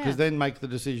that. Yeah. Because then make the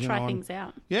decision Try things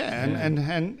out. Yeah, and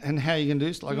how you can do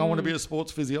it. Like, I want to be a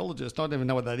sports physiologist. I don't even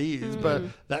know what that is, but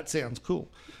that sounds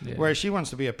cool. Yeah. Whereas she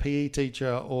wants to be a PE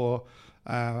teacher or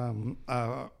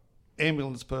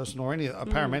ambulance person or a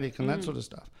paramedic and that sort of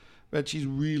stuff. But she's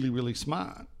really, really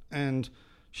smart. And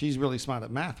she's really smart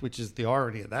at math, which is the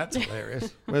irony of that's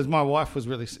hilarious. Whereas my wife was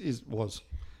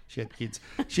she had kids.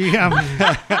 She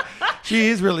she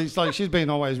is really she's been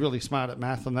always really smart at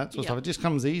math and that sort of stuff. It just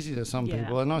comes easy to some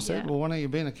people. And I said, well, why don't you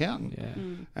be an accountant? Yeah.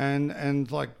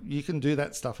 And like you can do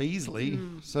that stuff easily.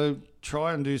 So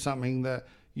try and do something that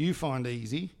you find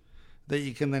easy that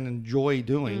you can then enjoy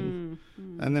doing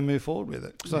and then move forward with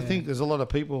it. Because I think there's a lot of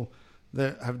people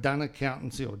that have done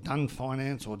accountancy or done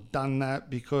finance or done that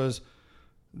because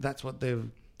that's what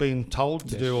they've been told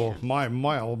to do, or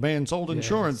my old man sold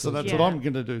insurance, so that's what I'm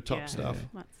going to do type stuff.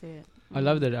 That's it. I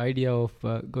love that idea of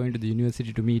going to the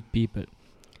university to meet people.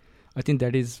 I think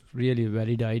that is really a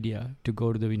valid idea, to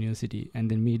go to the university and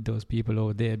then meet those people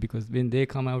over there, because when they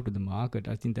come out to the market,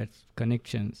 I think that's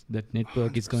connections, that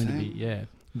network 100%. Is going to be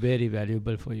very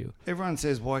valuable for you. Everyone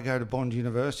says, why go to Bond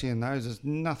University? And those, there's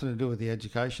nothing to do with the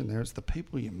education there. It's the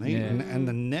people you meet and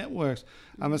the networks.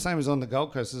 The same as on the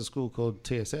Gold Coast, there's a school called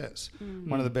TSS,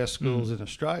 one of the best schools in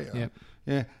Australia. Yep.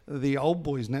 Yeah, the old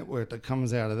boys network that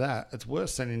comes out of that, it's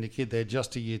worth sending a kid there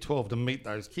just to year 12 to meet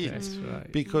those kids. That's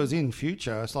right. Because in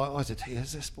future, it's like, oh, it's a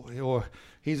TSS boy, or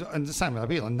he's, and the same with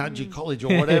people, Nudgee College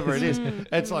or whatever it is.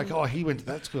 It's like, oh, he went to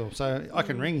that school, so I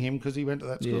can ring him because he went to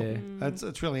that school. Yeah.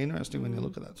 It's really interesting when you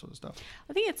look at that sort of stuff.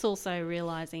 I think it's also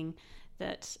realising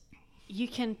that you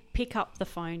can pick up the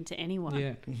phone to anyone.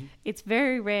 Yeah. Mm-hmm. It's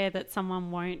very rare that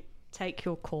someone won't take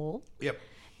your call. Yep.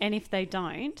 And if they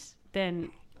don't,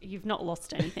 then you've not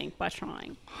lost anything by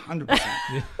trying. 100%.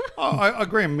 I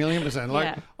agree 1,000,000%.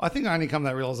 Like, I think I only come to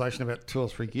that realisation about 2 or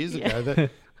 3 years ago that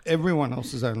everyone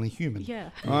else is only human. Yeah.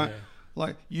 Right? Yeah.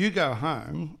 Like, you go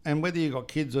home, and whether you've got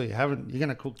kids or you haven't, you're going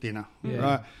to cook dinner. Yeah.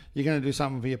 Right? You're going to do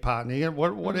something for your partner. You're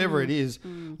gonna, whatever it is.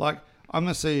 Like, I'm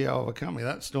the CEO of a company.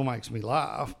 That still makes me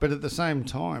laugh. But at the same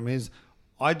time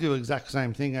I do the exact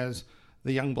same thing as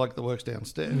the young bloke that works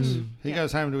downstairs. He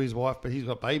goes home to his wife, but he's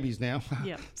got babies now.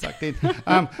 Yeah. Sucked in.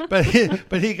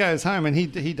 But he goes home and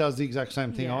he does the exact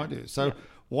same thing I do. So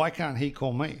why can't he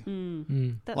call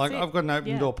me? Like, I've got an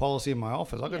open door policy in my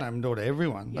office. I've got an open door to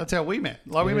everyone. That's how we met.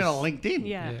 Like, we met on LinkedIn.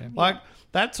 Yeah. Like,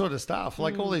 that sort of stuff.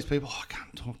 Like, all these people, I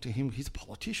can't talk to him. He's a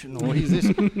politician, or he's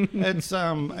this. It's,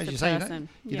 as you say,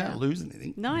 you don't lose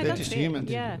anything. No, they're just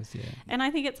humans. Yeah. And I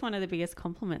think it's one of the biggest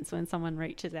compliments when someone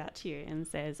reaches out to you and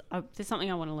says, there's something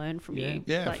I want to learn from you.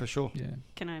 Yeah, like, for sure. Yeah.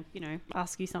 Can I,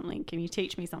 ask you something? Can you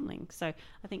teach me something? So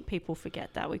I think people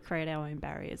forget that. We create our own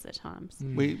barriers at times.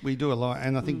 We do a lot.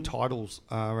 And I think titles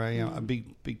are a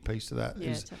big piece to that.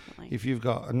 Yeah, definitely. If you've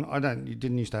got, and you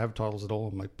didn't used to have titles at all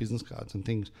on my business cards and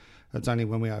things. It's only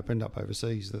when we opened up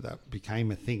overseas that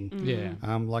became a thing.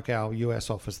 Yeah. Like our US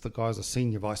office, the guy's a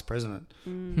senior vice president.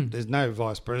 There's no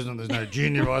vice president, there's no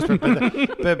junior vice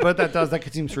president, but that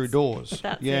gets him through doors.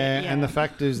 That's and the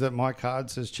fact is that my card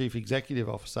says chief executive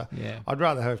officer. Yeah. I'd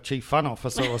rather have chief fun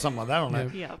officer or something like that on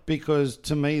it, because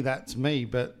to me that's me.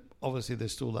 But obviously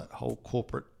there's still that whole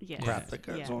corporate crap that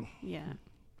goes on. Yeah.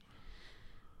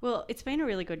 Well, it's been a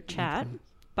really good chat.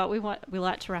 But we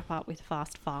like to wrap up with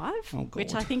Fast Five,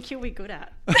 which I think you'll be good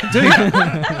at. Do you?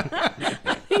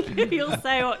 I think you'll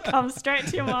say what comes straight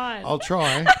to your mind. I'll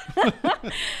try.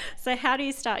 So how do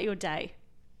you start your day?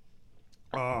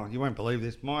 Oh, you won't believe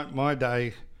this. My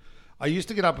day, I used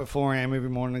to get up at 4 a.m. every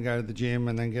morning and go to the gym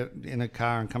and then get in a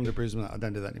car and come to Brisbane. I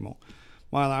don't do that anymore.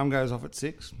 My alarm goes off at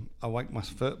 6. I wake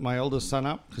my eldest son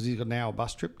up because he's got an hour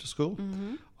bus trip to school.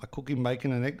 Mm-hmm. I cook him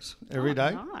bacon and eggs every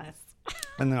day. Nice.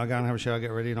 And then I go and have a shower,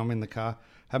 get ready, and I'm in the car.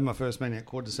 Have my first meeting at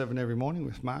 6:45 every morning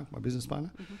with Mark, my business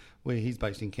partner, where he's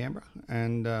based in Canberra.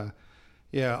 And,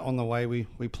 on the way we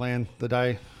plan the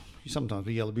day. Sometimes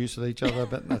we yell abuse at each other,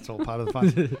 but that's all part of the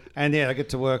fun. And, I get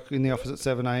to work in the office at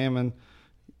 7 a.m.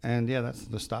 And that's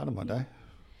the start of my day.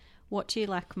 What do you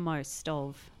like most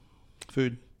of?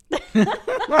 Food.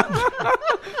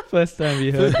 First time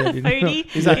we heard that.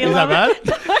 Foodie. Is that bad?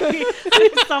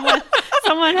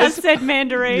 Someone has said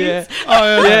mandarins. Yeah.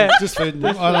 Oh, yeah. Just food.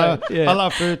 I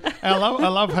love food. And I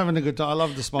love having a good time. I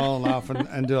love to smile and laugh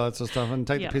and do all that sort of stuff and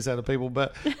take the piss out of people.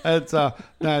 But it's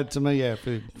no, to me,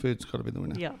 food's got to be the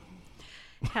winner. Yeah.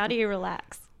 How do you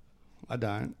relax? I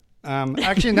don't.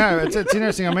 Actually, no. It's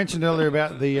interesting. I mentioned earlier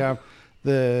about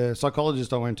the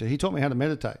psychologist I went to. He taught me how to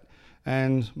meditate.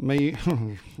 And me,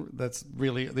 that's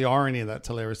really, the irony of that's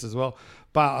hilarious as well.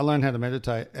 But I learned how to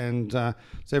meditate. And so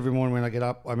every morning when I get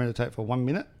up, I meditate for 1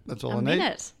 minute. That's all I need.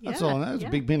 Minute. That's all I need. It's a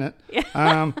big minute.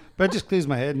 Yeah. But it just clears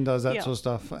my head and does that sort of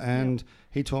stuff. And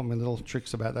he taught me little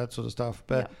tricks about that sort of stuff.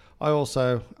 But I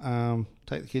also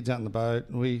take the kids out in the boat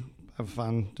and we have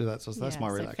fun, do that sort of stuff. That's my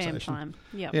relaxation. Fam time.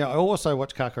 Yep. Yeah, I also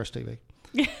watch Car Crash TV.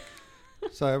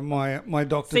 So my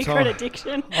doctor secret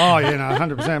addiction. Oh,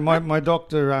 100%. My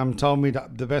doctor told me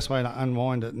that the best way to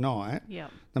unwind at night,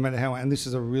 no matter how, and this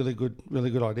is a really good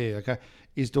idea, okay,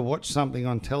 is to watch something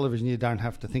on television you don't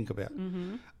have to think about.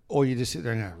 Mm-hmm. Or you just sit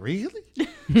there and go, really?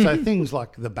 So things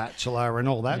like The Bachelor and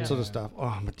all that sort of stuff. Oh,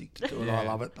 I'm addicted to it. I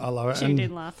love it. Tuned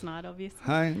in last night, obviously.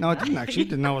 Hey, no, I didn't actually.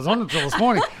 Didn't know I was on until this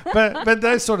morning. But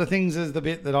those sort of things is the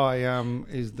bit that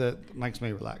is that makes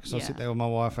me relax. So I sit there with my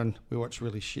wife and we watch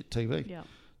really shit TV. Yeah,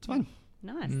 it's fun.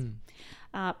 Nice.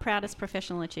 Proudest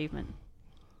professional achievement?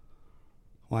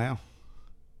 Wow.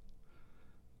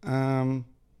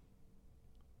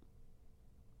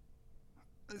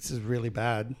 This is really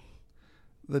bad.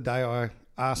 The day I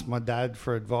asked my dad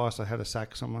for advice, I had to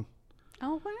sack someone.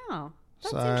 Oh, wow.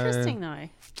 That's interesting, though.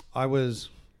 I was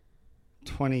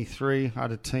 23. I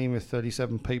had a team of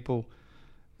 37 people,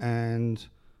 and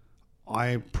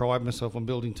I pride myself on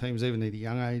building teams even at a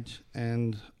young age,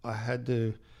 and I had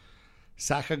to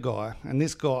sack a guy, and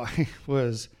this guy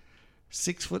was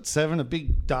 6'7", a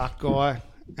big dark guy,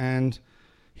 and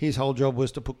his whole job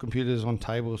was to put computers on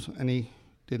tables, and he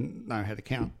didn't know how to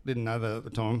count, didn't know that at the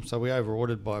time. So we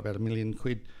over-ordered by about $1 million.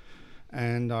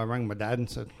 And I rang my dad and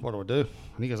said, what do I do?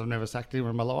 And he goes, I've never sacked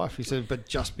anyone in my life. He said, but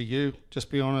just be you, just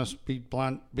be honest, be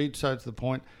blunt, be so to the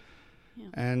point. Yeah.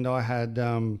 And I had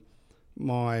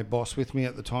my boss with me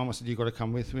at the time. I said, you've got to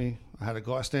come with me. I had a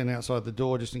guy standing outside the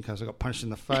door just in case I got punched in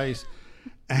the face.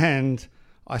 And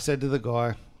I said to the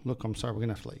guy, look, I'm sorry, we're going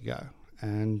to have to let you go.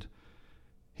 And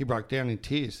he broke down in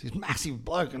tears. He's a massive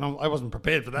bloke, and I wasn't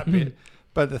prepared for that bit.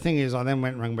 But the thing is, I then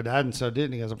went and rang my dad and so I did,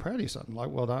 and he goes, I'm proud of you, son.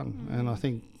 Like, well done. And I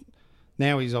think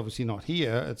now he's obviously not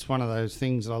here. It's one of those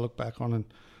things that I look back on and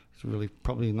it's really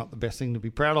probably not the best thing to be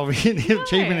proud of in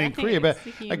achievement in career, but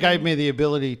it gave me the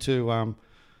ability to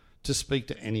speak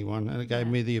to anyone, and it gave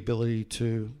me the ability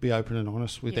to be open and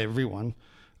honest with everyone.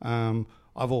 I've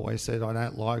always said I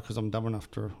don't lie because I'm dumb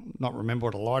enough to not remember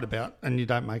what I lied about, and you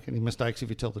don't make any mistakes if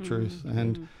you tell the truth.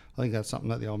 And I think that's something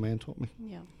that the old man taught me.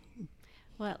 Yeah.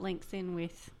 Well, that links in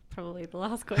with probably the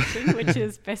last question, which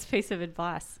is best piece of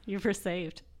advice you've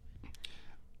received.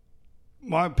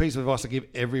 My piece of advice I give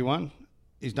everyone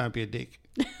is don't be a dick.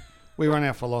 We run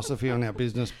our philosophy on our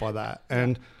business by that.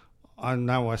 And I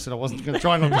know I said I wasn't going to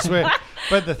try not to swear.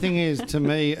 But the thing is, to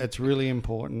me, it's really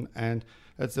important, and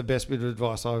it's the best bit of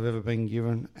advice I've ever been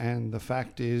given. And the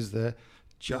fact is that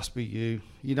just be you.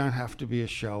 You don't have to be a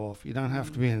show-off. You don't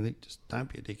have to be anything. Just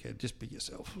don't be a dickhead. Just be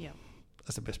yourself. Yeah.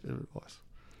 That's the best bit of advice.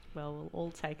 Well, we'll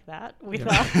all take that with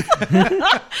us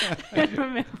and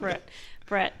remember it.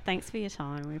 Brett, thanks for your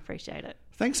time. We appreciate it.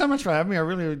 Thanks so much for having me. I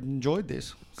really enjoyed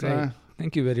this. Great.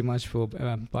 Thank you very much for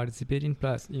participating.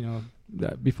 Plus,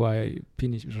 before I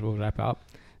finish or wrap up,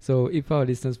 so if our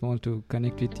listeners want to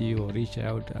connect with you or reach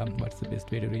out, what's the best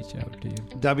way to reach out to you?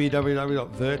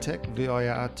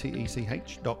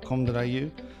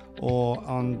 www.vertech.com.au or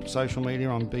on social media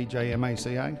on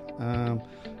BJMACA.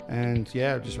 And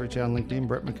just reach out on LinkedIn,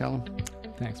 Brett McCallum.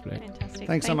 Thanks, Brett. Fantastic.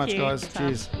 Thanks so much, guys.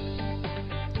 Cheers.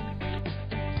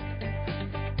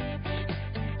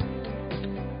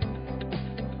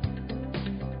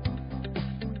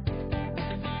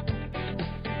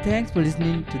 Thanks for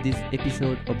listening to this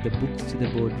episode of the Books to the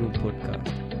Boardroom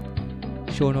podcast.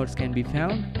 Show notes can be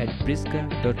found at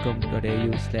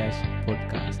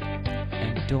brisker.com.au/podcast.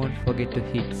 And don't forget to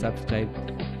hit subscribe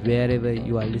wherever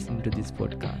you are listening to this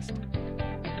podcast.